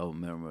refresh our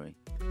memory.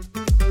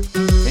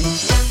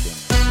 Thank you.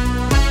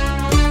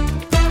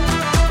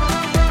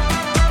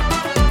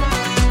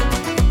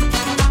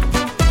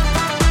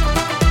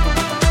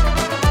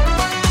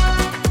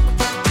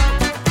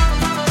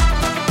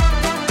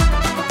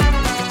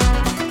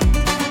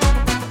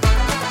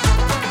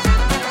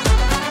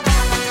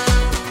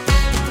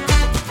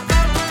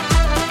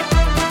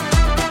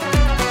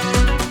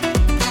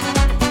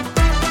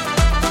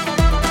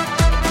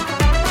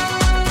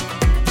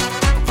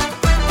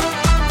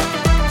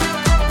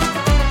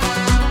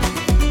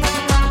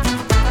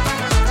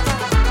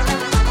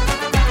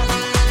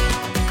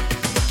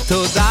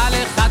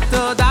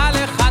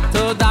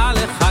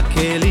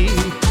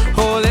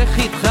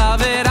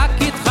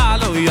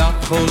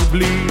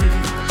 בלי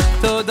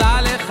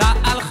תודה לך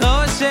על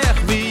חושך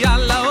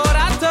ויאללה אור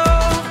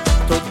הטוב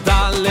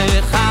תודה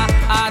לך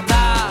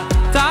אתה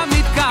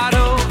תמיד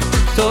קרוב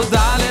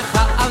תודה לך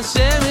על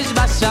שמש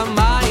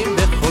בשמיים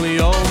בכל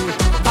יום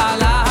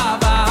על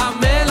אהבה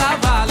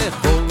המלווה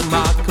לכל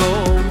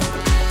מקום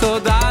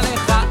תודה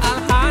לך על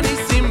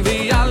הניסים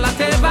ויאללה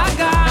טבע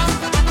גם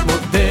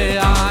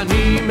מודה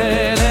אני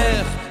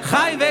מלך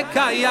חי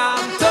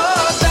וקיים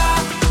תודה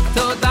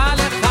תודה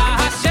לך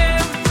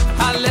השם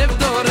הלב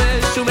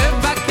דורש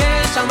ומבקש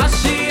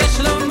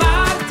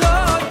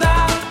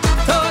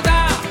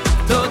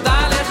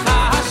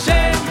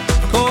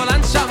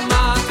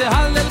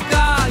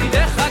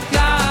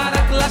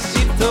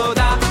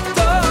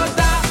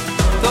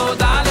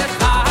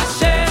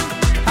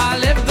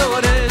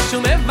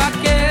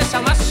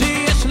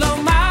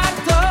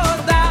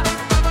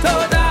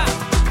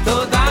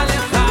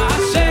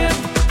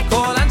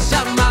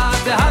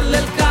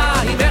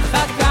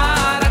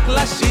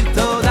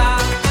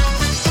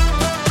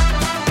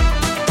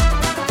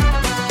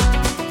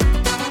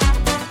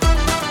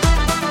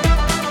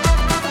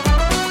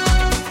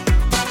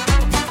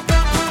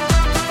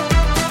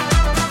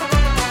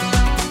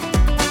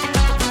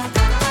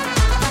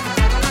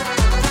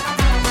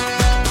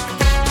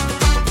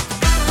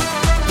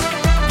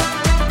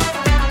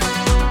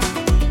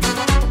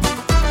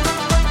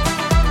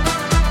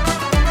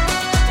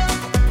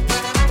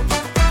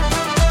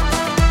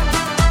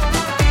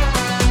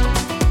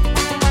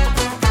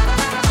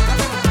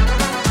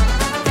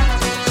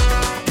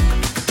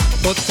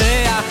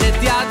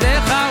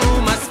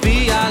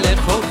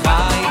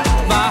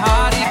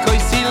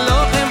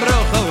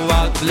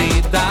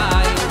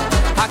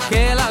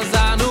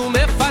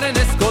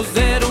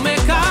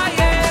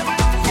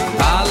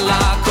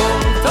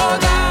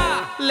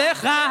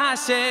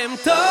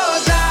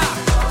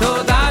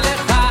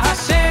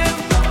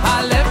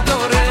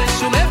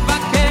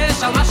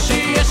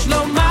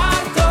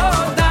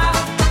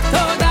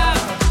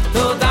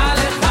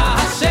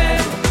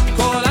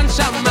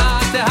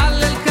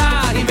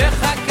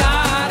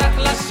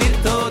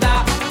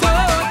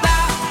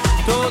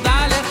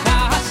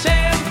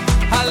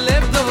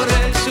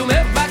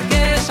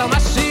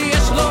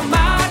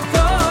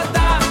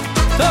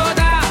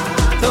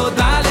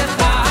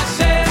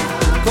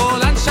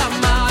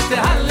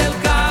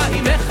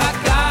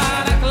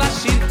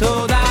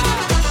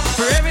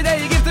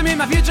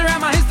future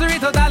and my history,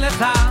 toda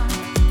lecha.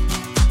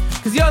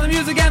 Cause you're the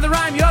music and the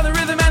rhyme, you're the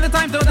rhythm and the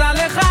time, toda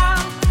lecha.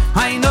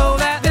 I know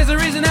that there's a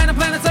reason and a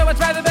plan, and so I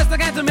try the best I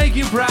can to make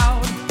you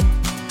proud.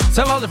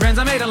 So all the friends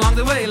I made along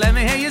the way, let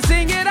me hear you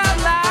sing it out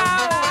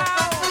loud.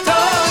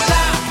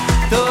 Toda,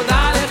 toda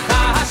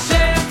lecha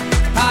Hashem,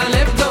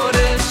 הלב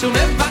דורש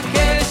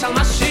ומבקש על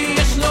מה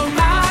שיש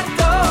לומר.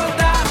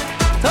 תודה,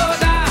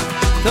 תודה,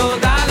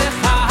 תודה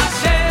לך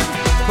השם,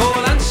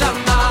 כל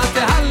הנשמה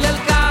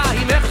תהללך,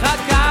 היא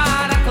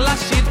מחכה רק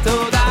לשיר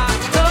תודה.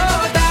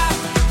 תודה,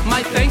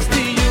 my thanks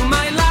to you,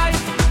 my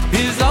life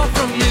is all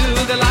from you,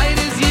 the light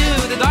is you,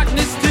 the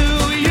darkness too,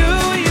 you,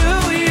 you,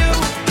 you.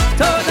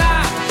 תודה,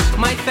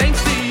 my thanks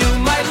to you,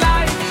 my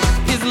life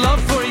is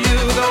love for you,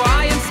 though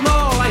I am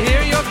small, I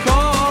hear your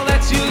call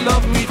that you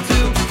love me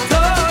too.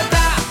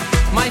 תודה,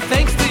 my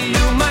thanks to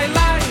you, my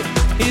life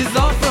is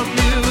all from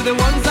you, the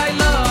ones I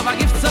love, are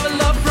gifts of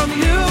love from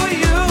you,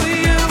 you,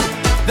 you.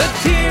 The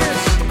tears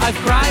I've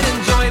cried and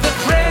joy, the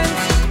friends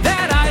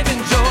that I've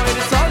enjoyed,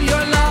 it's all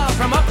your love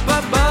from up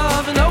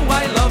above, and oh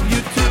I love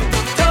you too.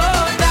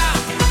 תודה,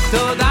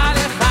 תודה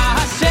לך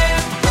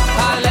השם,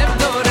 הלב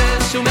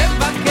דורש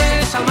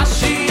ומבקש על מה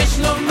שיש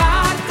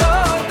לומר.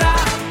 תודה,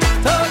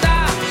 תודה,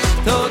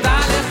 תודה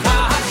לך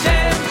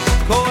השם,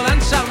 כל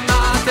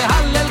הנשמה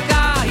תהללך,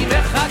 היא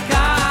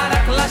מחכה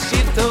רק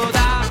לשיר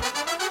תודה.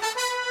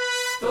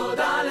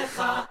 תודה לך.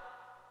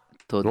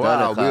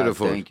 Wow,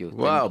 beautiful. Thank you.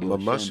 Wow, Thank you,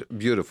 mamash Hashem.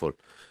 beautiful.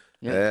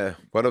 Yeah.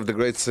 One of the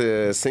great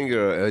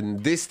singer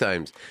in these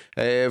times.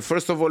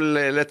 First of all,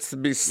 let's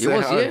be He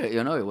was here, he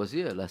was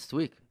here last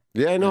week.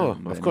 Yeah, I know.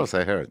 Yeah, Of course,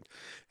 I heard.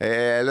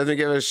 Let me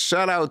give a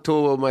shout out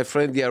to my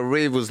friend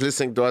Yariv, who's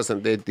listening to us,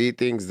 and he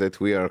thinks that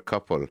we are a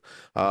couple.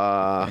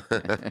 All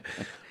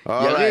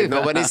right,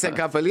 nobody's a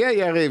couple. Yeah,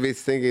 Yariv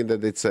is thinking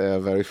that it's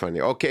very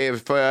funny. Okay,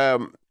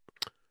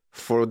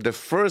 for the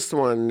first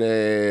one,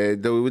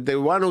 the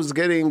one who's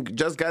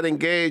just got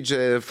engaged,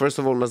 first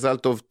of all, Mazal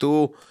Tov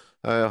to,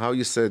 how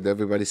you said,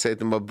 everybody said,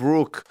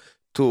 Mabruk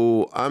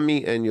to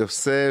Ami and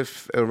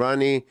Yosef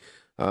Rani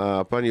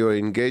upon your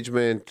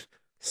engagement.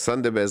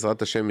 Sunday, Be'ezrat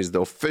Hashem, is the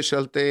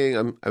official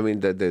thing. I mean,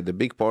 the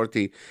big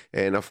party.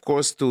 And of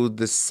course, to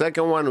the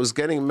second one who's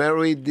getting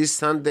married this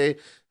Sunday,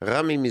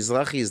 Rami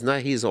Mizrahi is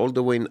not. He's all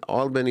the way in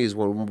Albany. He's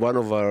one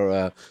of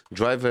our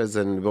drivers,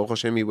 and Baruch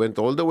Hashem, he went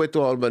all the way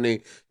to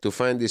Albany to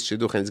find this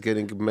shidduch, and he's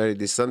getting married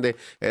this Sunday.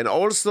 And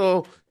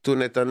also to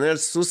Netanel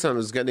Susan,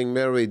 who's getting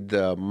married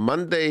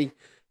Monday,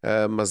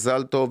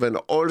 Mazal Tov, and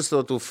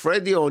also to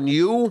Freddie on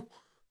you.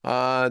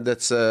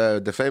 That's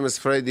the famous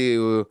Freddie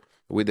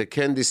with the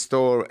candy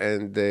store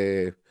and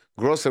the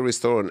grocery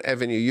store on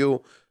Avenue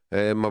U.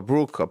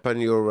 Mabruk upon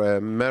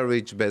your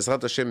marriage,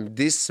 Be'ezrat Hashem,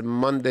 this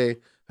Monday.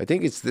 I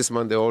think it's this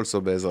Monday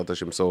also, Be'ezrat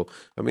Hashem. So,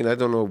 I mean, I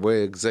don't know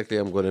where exactly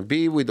I'm going to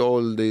be with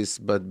all this,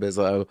 but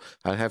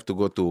I have to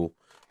go to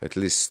at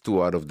least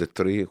 2 out of the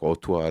 3 or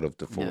 2 out of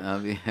the 4. Yeah,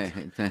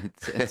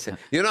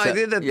 I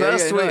did that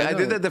last week. I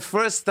did that the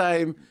first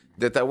time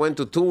that I went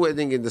to 2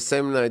 weddings in the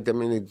same night. I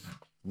mean, it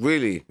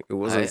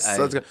was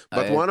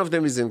but one of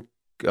them is in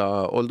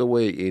all the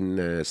way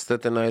in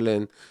Staten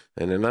Island,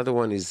 and another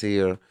one is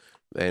here.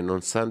 And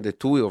on Sunday,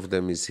 2 of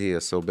them is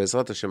here. So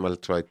Be'ezrat Hashem, I'll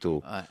try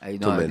to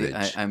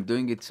manage. I'm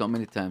doing it so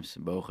many times,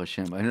 Baruch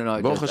Hashem. I don't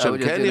know. Baruch Hashem,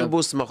 Ken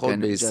Yirbu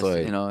Smachot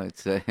B'Yisrael.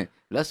 It's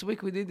last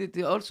week we did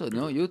it also.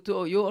 No, you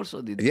too. You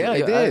also did. Yeah,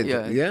 I did.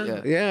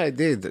 Yeah, I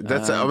did.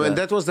 That's. I mean,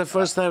 that was the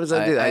first time I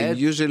did. I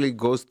usually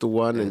goes to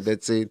one and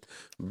that's it.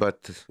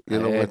 But you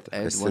know what? I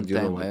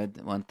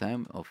had one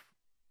time of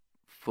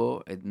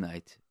 4 at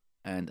night,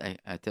 and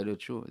I tell you the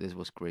truth, this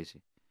was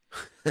crazy.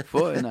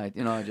 4 at night,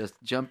 just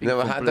jumping. No,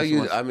 how do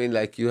you? I mean,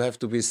 like you have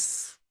to be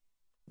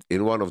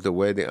in one of the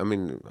wedding. I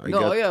mean,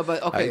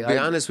 but okay. I'll be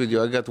honest with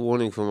you. I got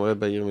warning from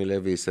Rabbi Yirmi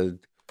Levi. He said,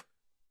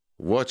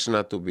 "Watch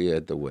not to be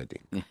at the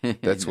wedding."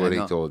 That's what he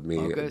told me.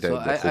 Okay, the so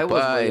I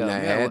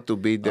had to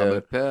be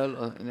there.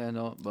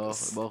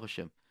 Baruch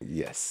Hashem.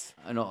 Yes.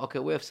 I know. Okay,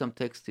 we have some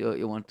text here.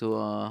 You want to?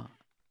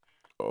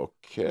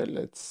 Okay,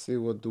 let's see.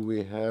 What do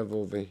we have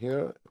over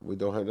here? We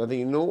don't have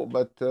nothing new,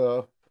 but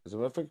as a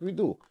matter of fact, we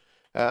do.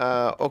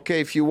 Okay,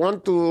 if you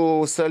want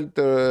to sell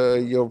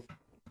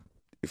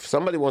if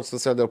somebody wants to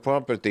sell their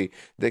property,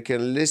 they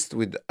can list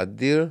with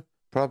Adir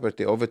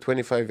Property, over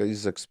 25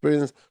 years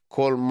experience.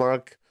 Call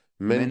Mark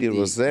Mendy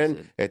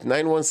Rosen at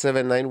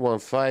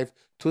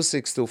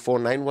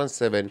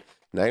 917-915-2624,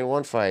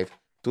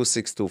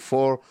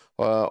 917-915-2624.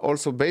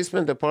 Also,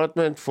 basement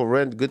apartment for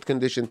rent, good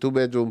condition,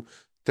 2-bedroom,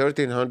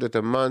 $1,300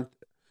 a month,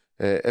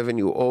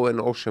 Avenue O and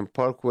Ocean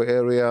Parkway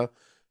area.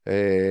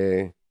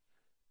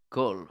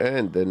 Call.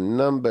 And the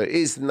number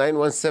is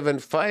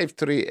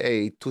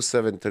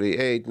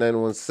 917-538-2738,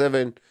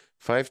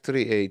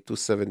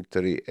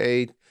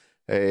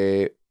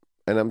 917-538-2738.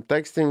 And I'm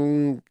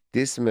texting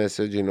this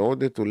message in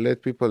order to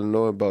let people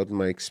know about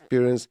my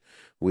experience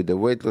with the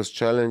weight loss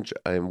challenge.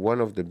 I am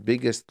one of the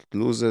biggest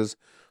losers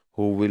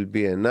who will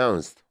be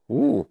announced.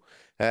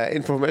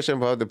 Information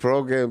about the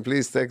program,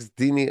 please text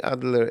Dini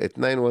Adler at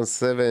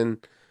 917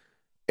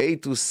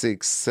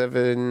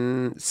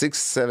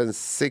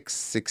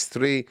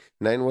 826-676-63,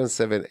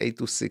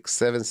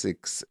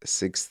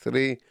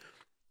 917-826-7663.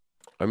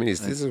 I mean,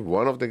 this is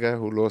one of the guys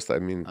who lost. I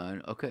mean,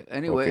 okay.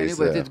 Anyway,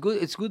 so, it's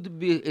good. It's good to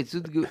be. It's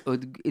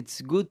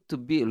good to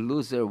be a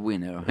loser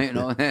winner. You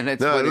know.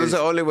 No, loser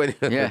only when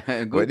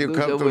when you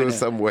come to lose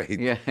some weight.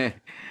 Yeah.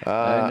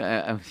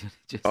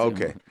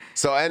 Okay.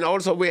 So, and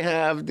also we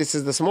have, this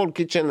is the small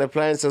kitchen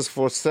appliances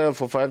for sale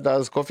for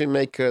 $5. Coffee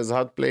makers,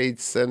 hot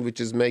plates,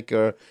 sandwiches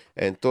maker,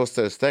 and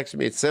toasters. Text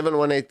me at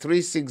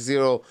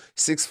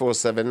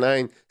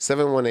 718-360-6479,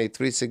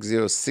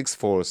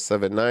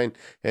 718-360-6479.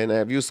 And I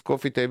have used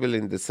coffee table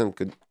in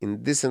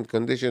decent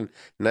condition,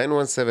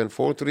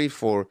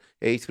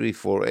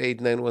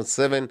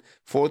 917-434-8348,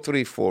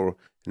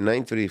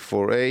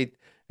 917-434-9348.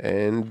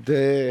 And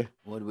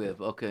what do we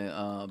have? Okay,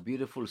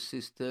 beautiful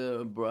sister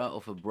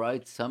of a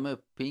bright summer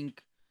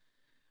pink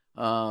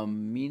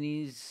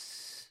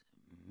Miri's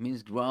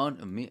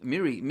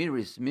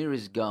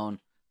gown,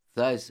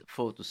 size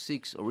 4 to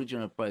 6,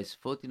 original price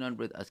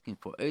 $1,400, asking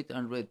for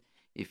 $800.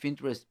 If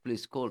interest,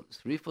 please call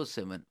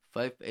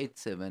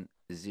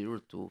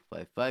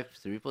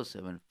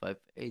 347-587-0255,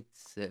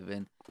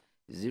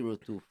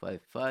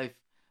 347-587-0255.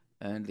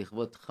 And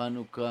לכבוד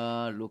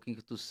Hanukkah,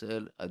 looking to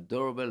sell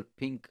adorable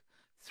pink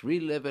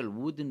 3-level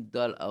wooden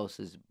doll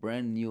houses,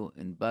 brand new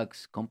in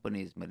bags.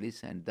 Companies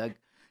Melissa and Doug.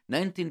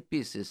 19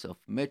 pieces of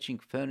matching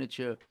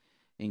furniture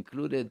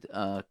included.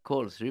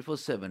 Call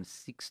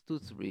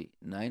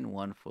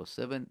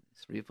 347-623-9147,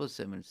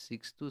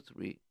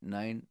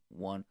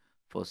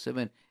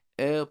 347-623-9147.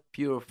 Air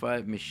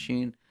purifier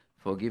machine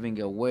for giving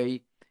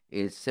away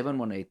is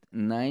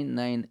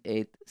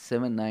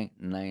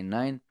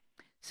 718-998-7999,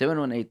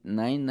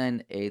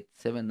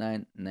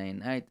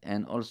 718-998-7998,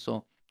 and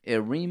also a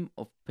ream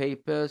of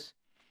papers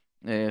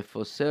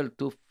for sale,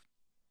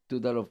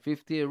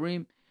 $2.50 a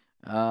ream,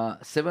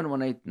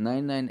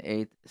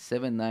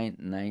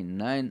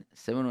 718-998-7999,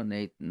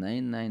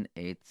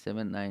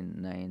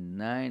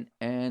 718-998-7999,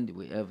 and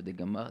we have the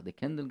Gamach, the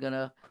candle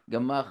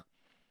Gamach,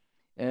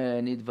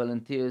 need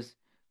volunteers,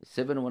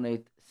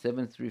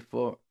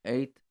 718-734-8102,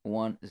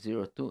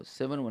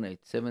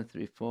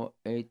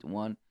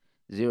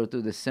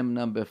 718-734-8102, the same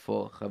number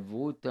for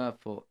Chavruta,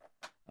 for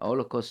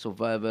Holocaust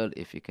survival.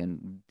 If you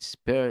can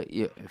spare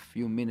a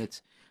few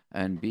minutes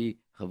and be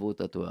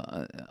Chavruta to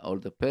an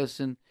older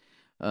person,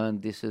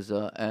 and this is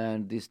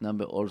and this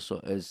number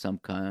also has some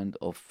kind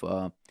of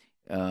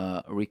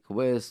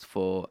request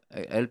for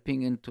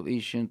helping in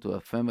tuition to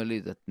a family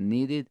that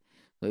need it.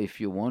 So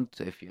if you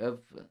have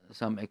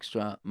some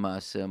extra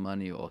master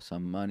money or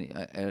some money,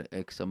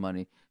 extra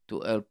money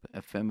to help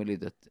a family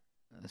that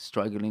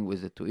struggling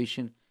with the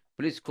tuition,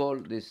 please call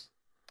this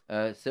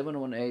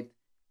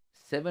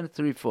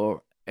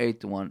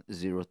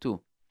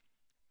 718-734-8102.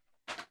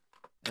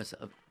 Yes,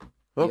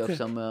 you have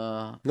some,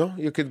 no,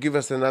 you could give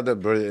us another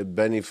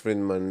Benny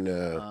Friedman.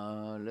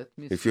 Let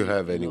me if see, you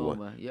have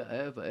anyone. Yeah, I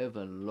have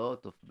a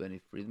lot of Benny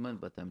Friedman,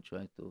 but I'm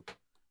trying to,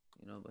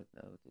 but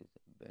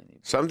Benny.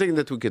 Something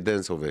that we could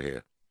dance over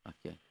here.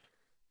 Okay.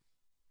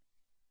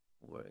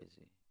 Where is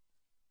he?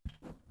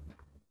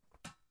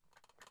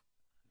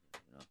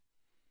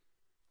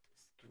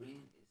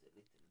 Screen is a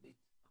little bit.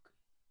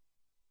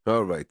 Okay.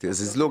 All right. Yes,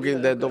 it's looking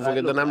there. Don't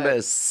forget the number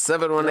is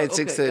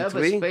 718-683. I have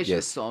a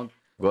special song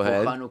Go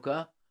ahead. for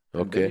Hanukkah.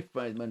 Okay. Benny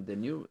Friedman, the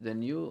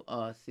new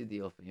CD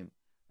of him,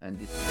 and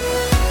this.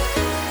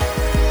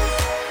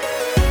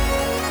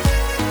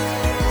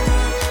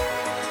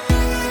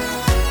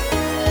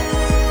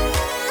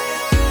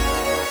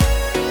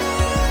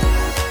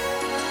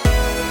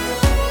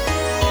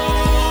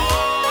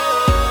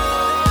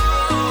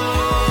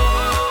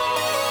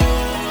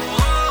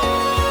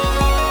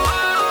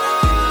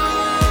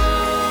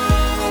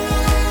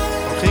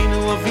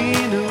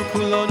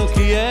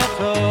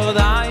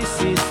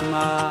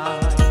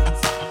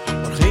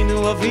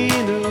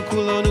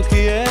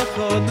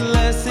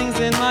 Blessings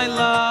in my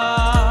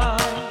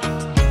life.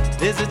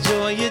 There's a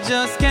joy you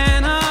just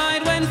can't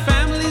hide when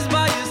family's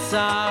by your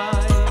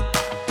side.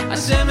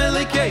 Hashem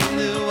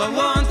Elokeinu, I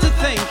want to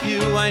thank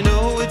you. I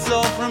know it's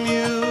all from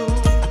you.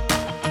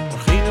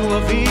 Orchinu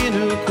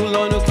Avinu,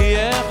 kulonu ki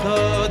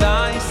echad,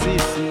 I see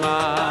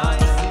smile.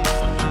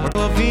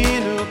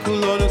 Avinu,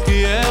 kulonu ki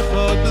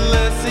echad,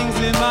 blessings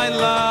in my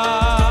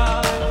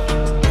life.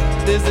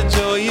 There's a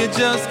joy you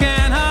just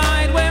can't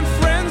hide when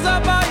friends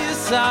are by your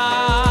side.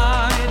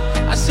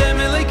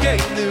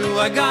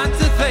 I got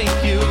to thank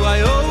you,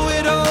 I owe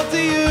it all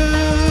to you.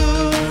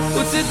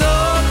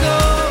 Utzidoko,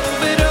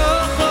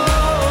 v'rocho,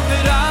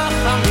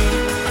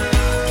 v'rachamim,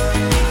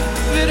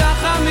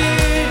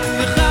 v'rachamim,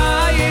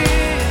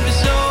 v'chayim,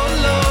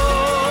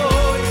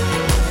 v'sholoi.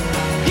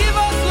 Give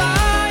us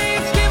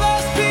light, give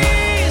us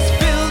peace,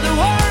 fill the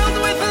world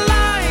with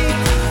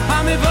light.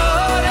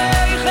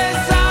 Hamivorech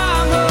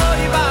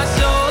esamoi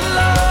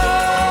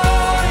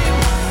b'sholoi.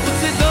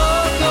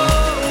 Utzidoko,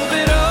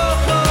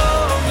 v'rocho,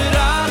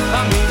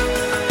 v'rachamim,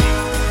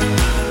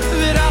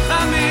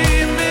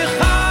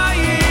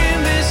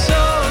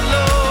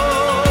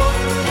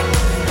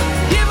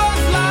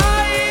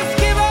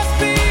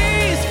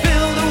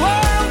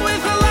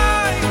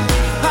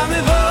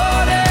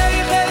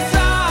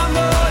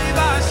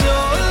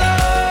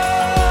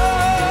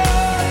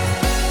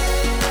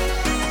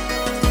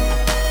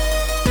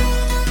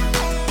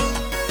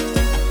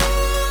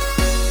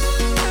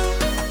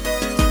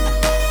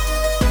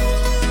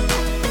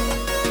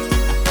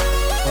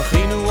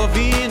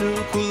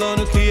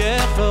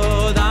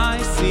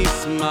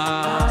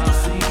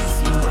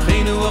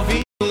 Orcheinu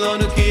Avinu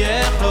Lanu Ki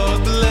Echad,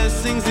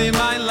 blessings in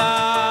my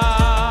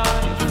life.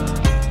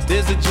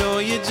 There's a joy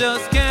you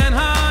just can't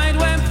hide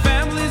when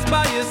family's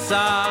by your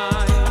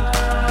side.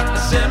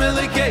 Hashem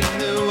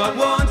Elokeinu, I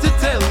want to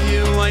tell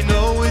you, I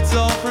know it's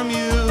all from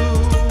you.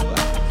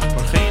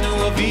 Orcheinu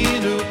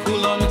Avinu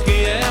Kulanu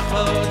Ki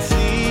Echad,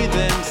 see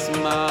them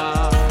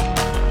smile.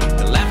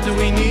 The laughter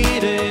we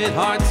needed,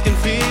 hearts can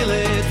feel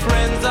it,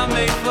 friends are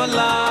made for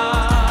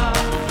life.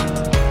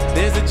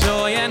 There's a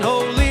joy and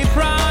holy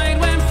pride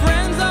when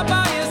friends are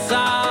by your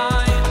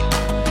side.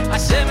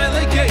 Hashem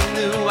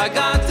Elokeinu, I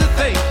got to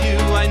thank you,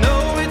 I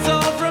know it's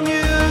all from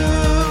you.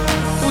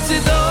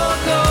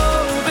 Utzidoko,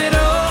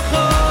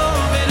 v'rocho,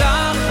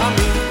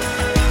 v'rachamim,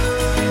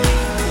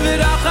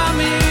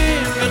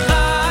 v'rachamim,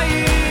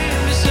 v'chayim,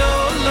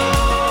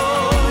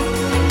 v'sholom.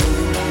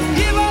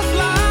 Give us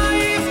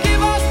life,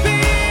 give us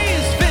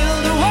peace, fill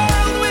the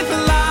world with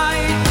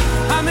light.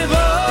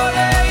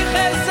 Hamivorech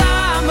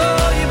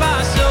esamoy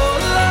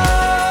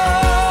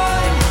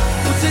b'sholom.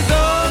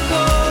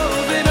 Utzidoko,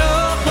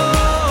 v'rocho,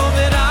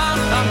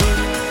 v'rachamim,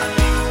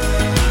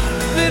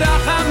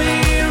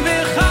 v'rachamim,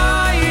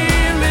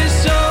 v'chayim,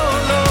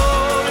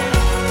 v'sholom.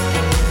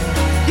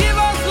 Give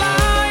us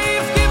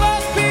life, give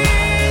us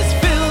peace,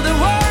 fill the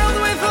world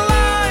with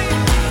light.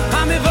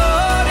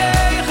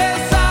 Hamivorech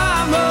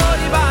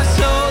esamoy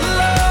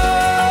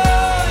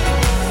b'sholom.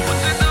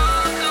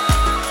 Utzidoko,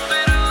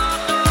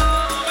 v'rocho,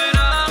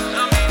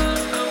 v'rachamim,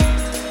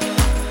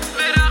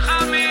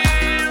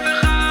 v'rachamim,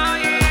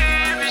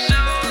 v'chayim,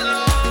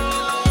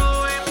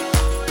 v'sholom.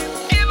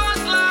 Give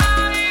us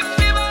life,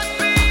 give us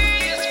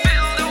peace,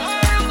 fill the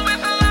world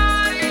with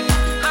light.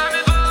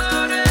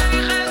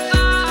 Hamivorech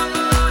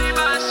esamoy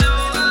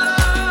b'sholom.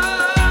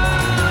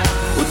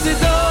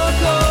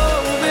 Utzidoko,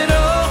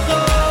 v'rocho,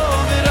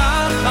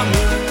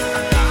 v'rachamim,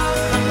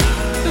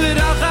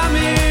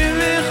 v'rachamim,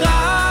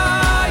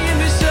 v'chayim,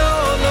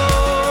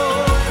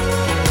 v'sholom.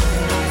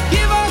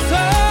 Give us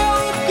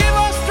hope, give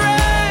us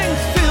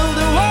strength, fill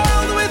the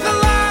world with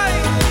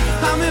light.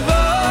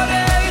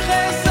 Hamivorech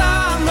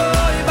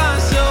esamoy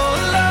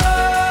b'sholom.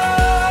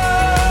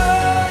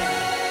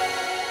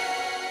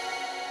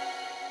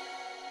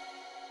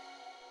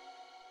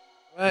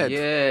 Right.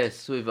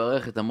 Yes, הוא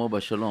יברך את עמו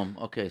בשלום.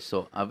 Okay,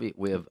 so Avi,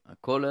 we have a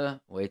caller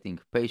waiting,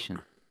 patient.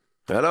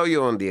 Hello,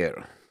 you on the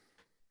air.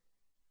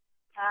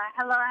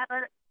 Hello, I have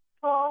a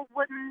tall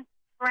wooden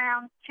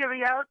brown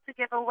Cheerio to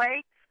give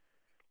away.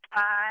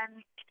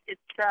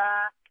 It's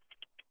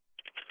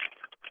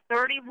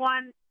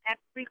 31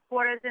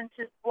 3/4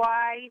 inches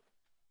wide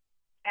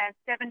and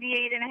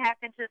 78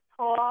 1/2 inches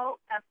tall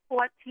and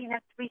 14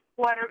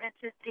 3/4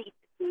 inches deep.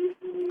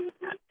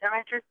 If they're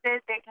interested,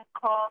 they can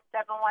call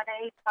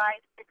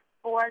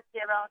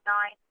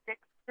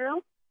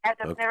 718-564-0962. Has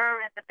a mirror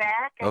in the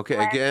back. and Okay,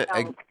 glass again,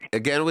 doors.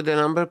 again with the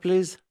number,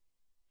 please.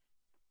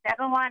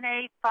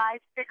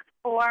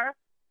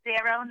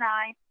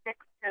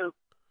 718-564-0962.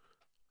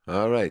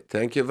 All right.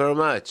 Thank you very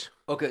much.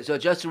 Okay, so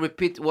just to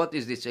repeat, what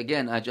is this?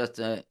 Again, I just,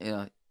 A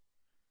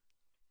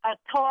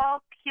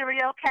tall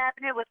curio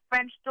cabinet with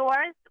French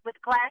doors with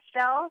glass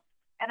shelves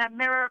and a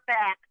mirror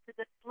back to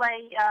display,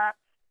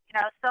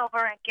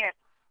 silver and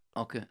gifts.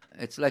 okay,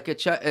 it's like a...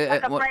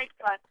 Like a break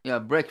front. Yeah,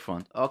 break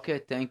front. Okay,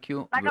 thank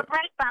you. Like a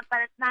break front,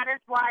 but it's not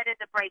as wide as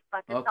a break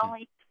front. It's Okay.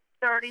 only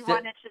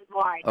 31 inches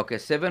wide. Okay,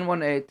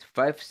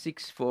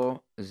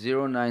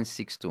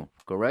 718-564-0962,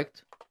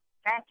 correct?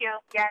 Thank you.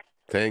 Yes.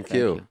 Thank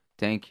you.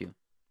 Thank you.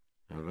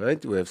 All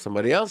right. We have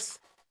somebody else.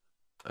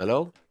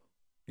 Hello.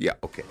 Yeah.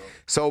 Okay.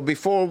 So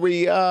before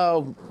we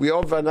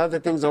have another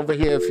things over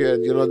here. If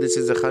this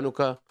is a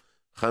Hanukkah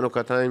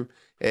time,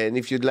 and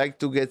if you'd like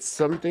to get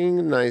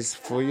something nice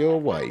for your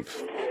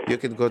wife, you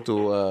can go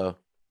to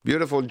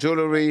beautiful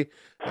jewelry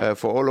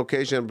for all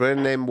occasion,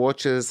 brand name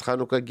watches,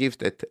 Hanukkah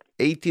gift at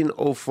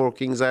 1804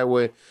 Kings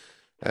Highway,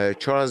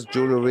 Charles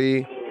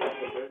Jewelry.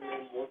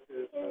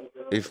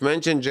 If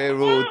mentioned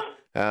JRoot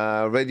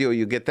radio,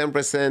 you get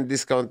 10%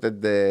 discount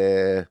at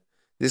the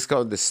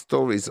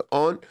store is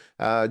on.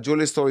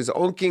 Jewelry store is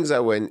on Kings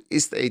Highway and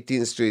East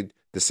 18th Street,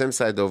 the same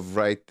side of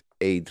Rite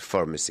Aid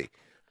Pharmacy.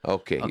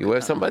 Okay. You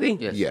have somebody?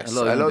 Yes.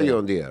 Hello, you're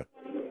on the air.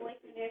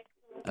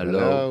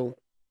 Hello.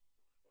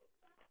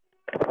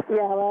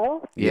 Yeah,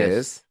 hello?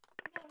 Yes.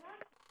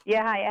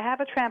 Yeah, hi. I have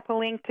a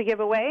trampoline to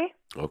give away.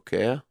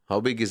 Okay. How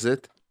big is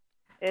it?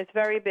 It's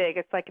very big.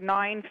 It's like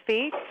 9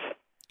 feet.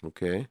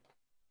 Okay.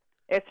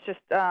 It's just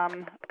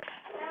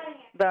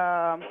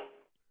the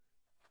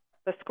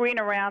screen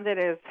around it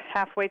is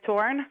halfway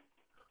torn,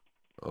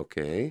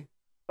 Okay.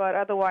 but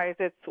otherwise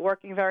it's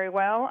working very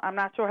well. I'm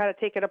not sure how to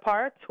take it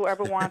apart.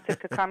 Whoever wants it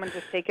could come and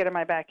just take it in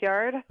my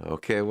backyard.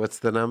 Okay. What's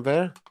the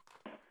number?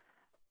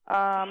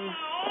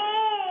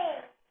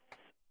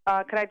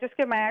 Could I just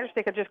give my address?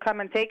 They could just come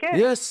and take it?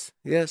 Yes.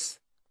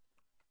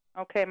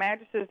 Okay, my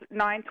address is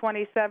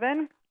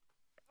 927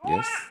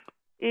 Yes.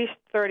 East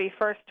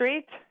 31st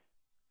Street.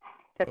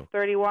 That's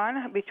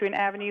 31 between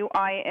Avenue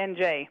I and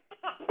J.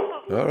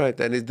 All right.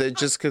 And they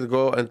just could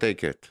go and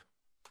take it.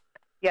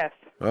 Yes.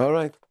 All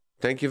right.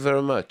 Thank you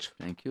very much.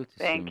 Thank you.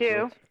 Thank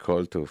you.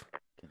 Call too.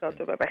 Go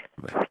to bye-bye.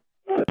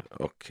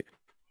 Okay.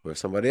 We have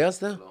somebody else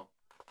there? Hello.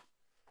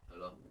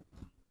 Hello.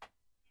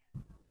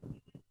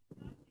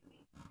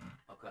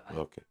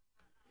 Okay.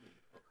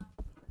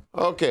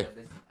 Okay.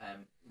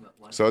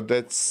 So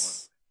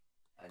that's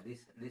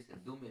Listen,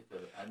 do me a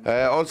favor.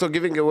 also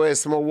giving away a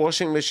small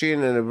washing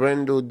machine and a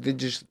brand new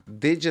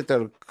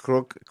digital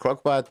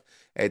crockpot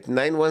at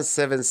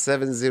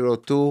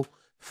 917-702-5967,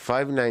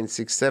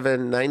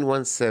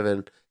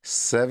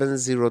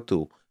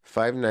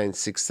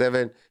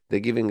 917-702-5967. They're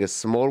giving a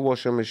small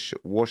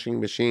washing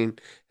machine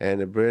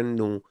and a brand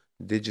new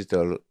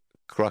digital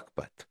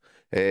crockpot.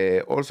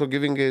 Also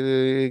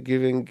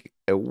giving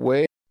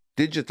away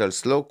digital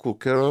slow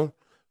cooker,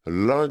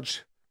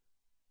 large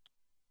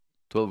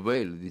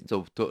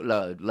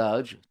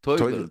large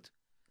toilet.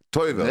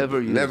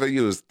 Toivel, never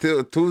used.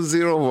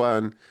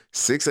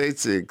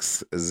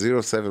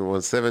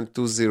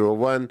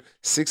 201-686-0717,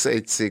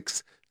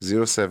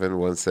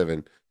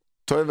 201-686-0717.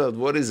 Toivel,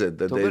 what is it?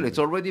 Tovel, it's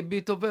already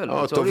bit Tovel.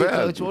 Oh,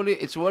 Tovel.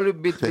 It's already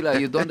bit Tovel.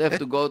 You don't have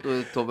to go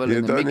to Tovel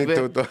in the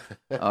mikveh.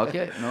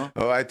 Okay, no?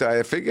 Oh, I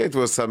figured it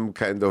was some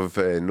kind of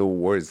new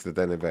words that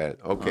I never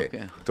had. Okay.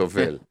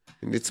 Tovel.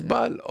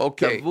 Nitzbal,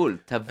 okay.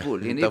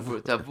 Tavul. In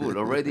Hebrew, Tavul,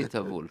 already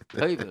Tavul.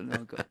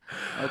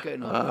 Okay,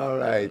 no. All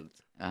right.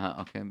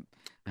 Okay.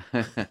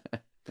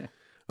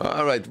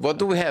 All right. What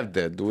do we have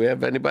there? Do we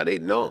have anybody?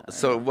 No.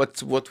 So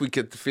what we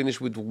could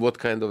finish with? What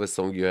kind of a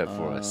song you have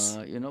for us?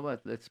 You know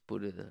what? Let's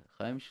put it.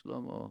 Chaim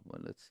Shlomo.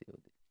 Well, let's see.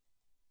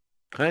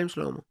 Chaim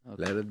Shlomo.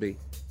 Okay. Let it be.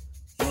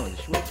 No, the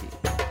Shweki.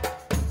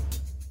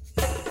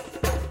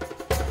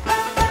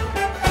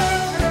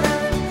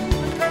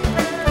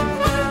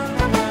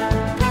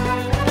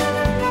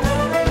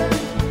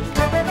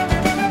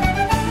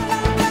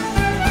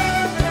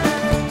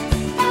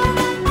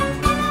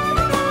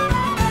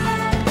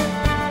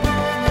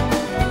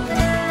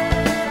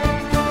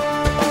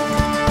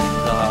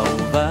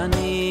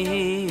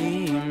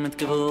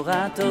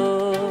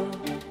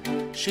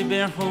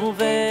 שיבחו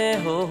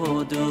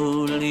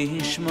והודו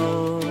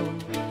לשמו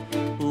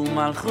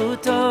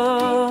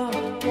ומלכותו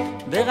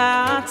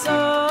ברצון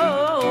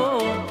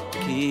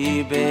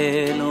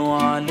קיבלו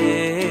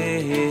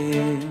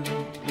עליהם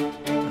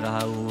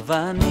ראו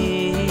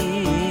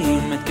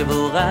בנים את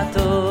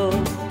גבורתו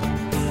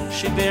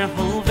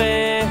שיבחו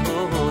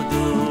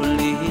והודו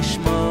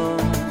לשמו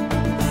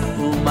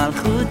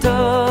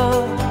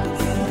ומלכותו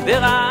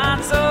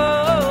ברצון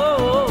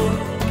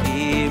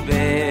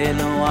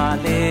קיבלו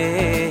עליהם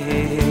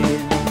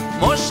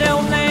משה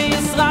ובני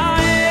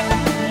ישראל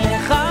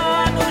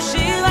לחנו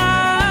שירה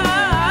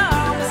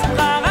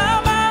בשמחה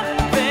רבה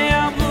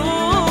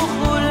ואמרו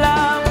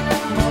כולם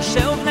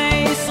משה ובני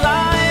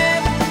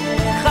ישראל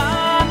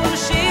לחנו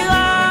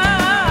שירה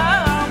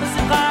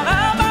בשמחה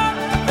רבה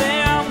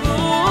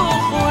ואמרו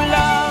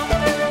כולם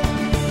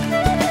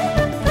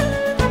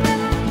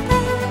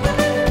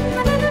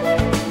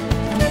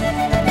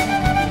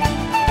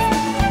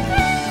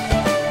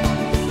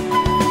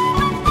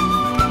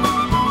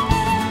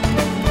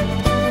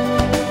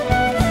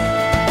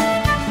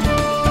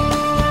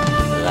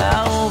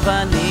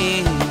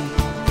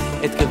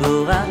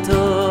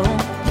גבורתו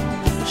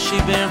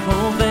שיבחו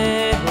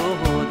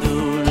והודו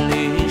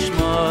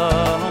לשמו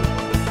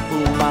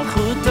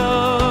ומלכותו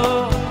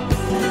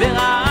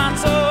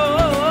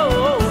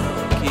ברצון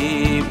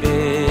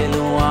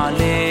קיבלו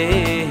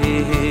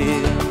עליהם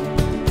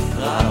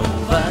ראו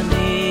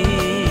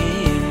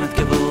בנים את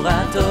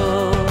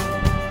גבורתו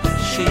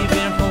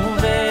שיבחו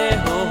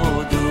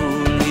והודו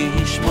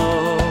לשמו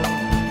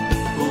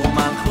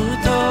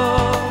ומלכותו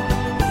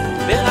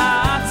ברצון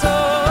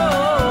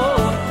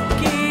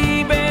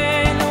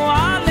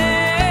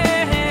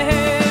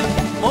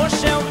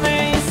Moshe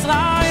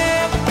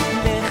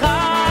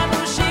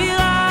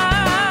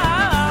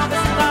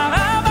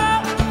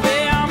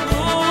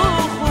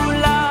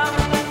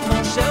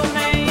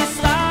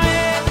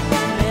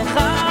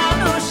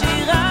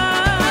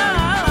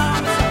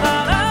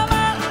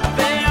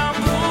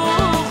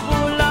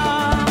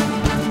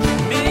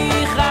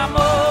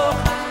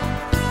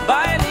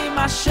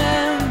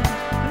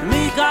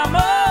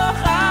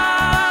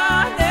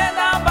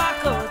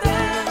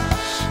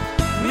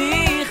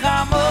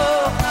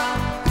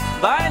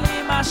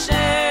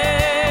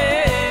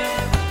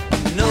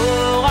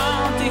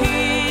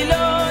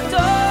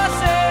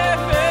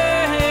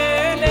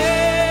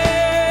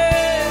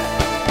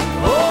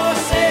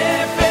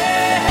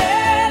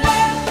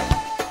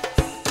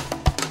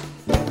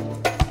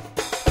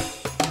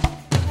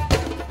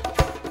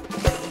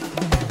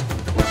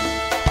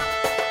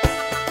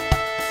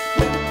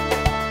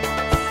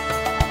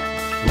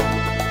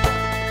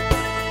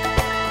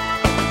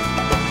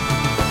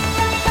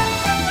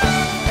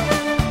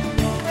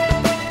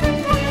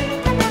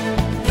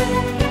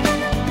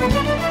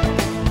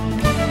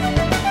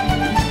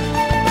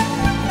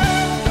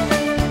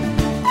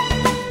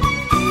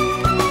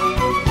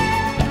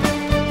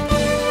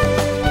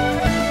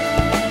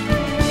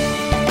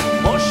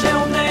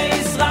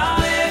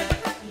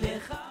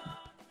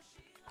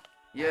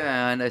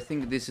And I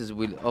think this is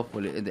will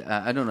hopefully.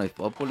 I don't know if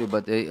hopefully,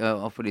 but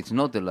hopefully it's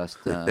not the last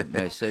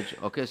message.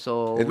 Okay,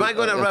 so It might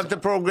gonna wrap the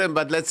program,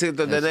 but let's see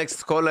to the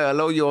next caller.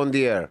 Hello, you on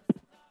the air.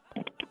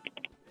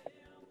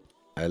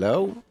 Hello.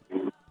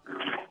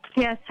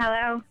 Yes,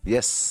 hello.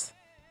 Yes.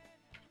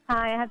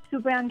 Hi, I have 2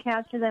 brown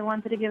couches I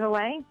wanted to give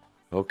away.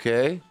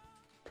 Okay.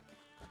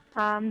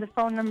 The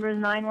phone number is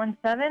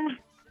 917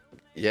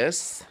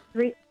 Yes.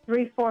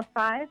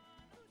 345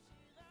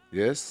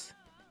 Yes.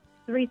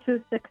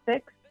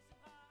 3266.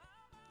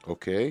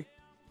 Okay.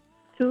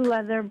 2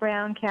 leather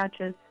brown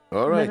couches.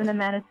 All I right. live in the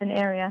Madison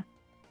area.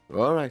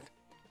 All right.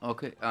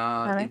 Okay.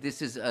 right.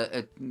 This is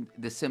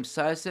the same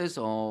sizes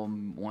or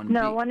one?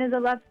 No, big? one is a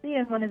love seat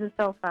and one is a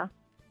sofa.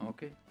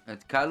 Okay.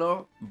 At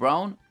color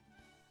brown.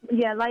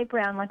 Yeah, light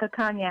brown, like a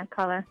cognac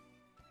color.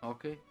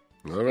 Okay.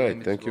 All right.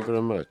 Thank you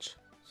very much.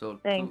 So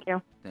Thank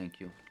you. Thank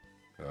you.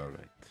 All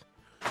right.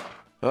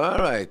 All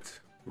right.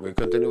 We'll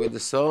continue with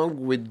the song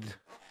with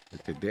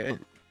at the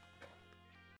end.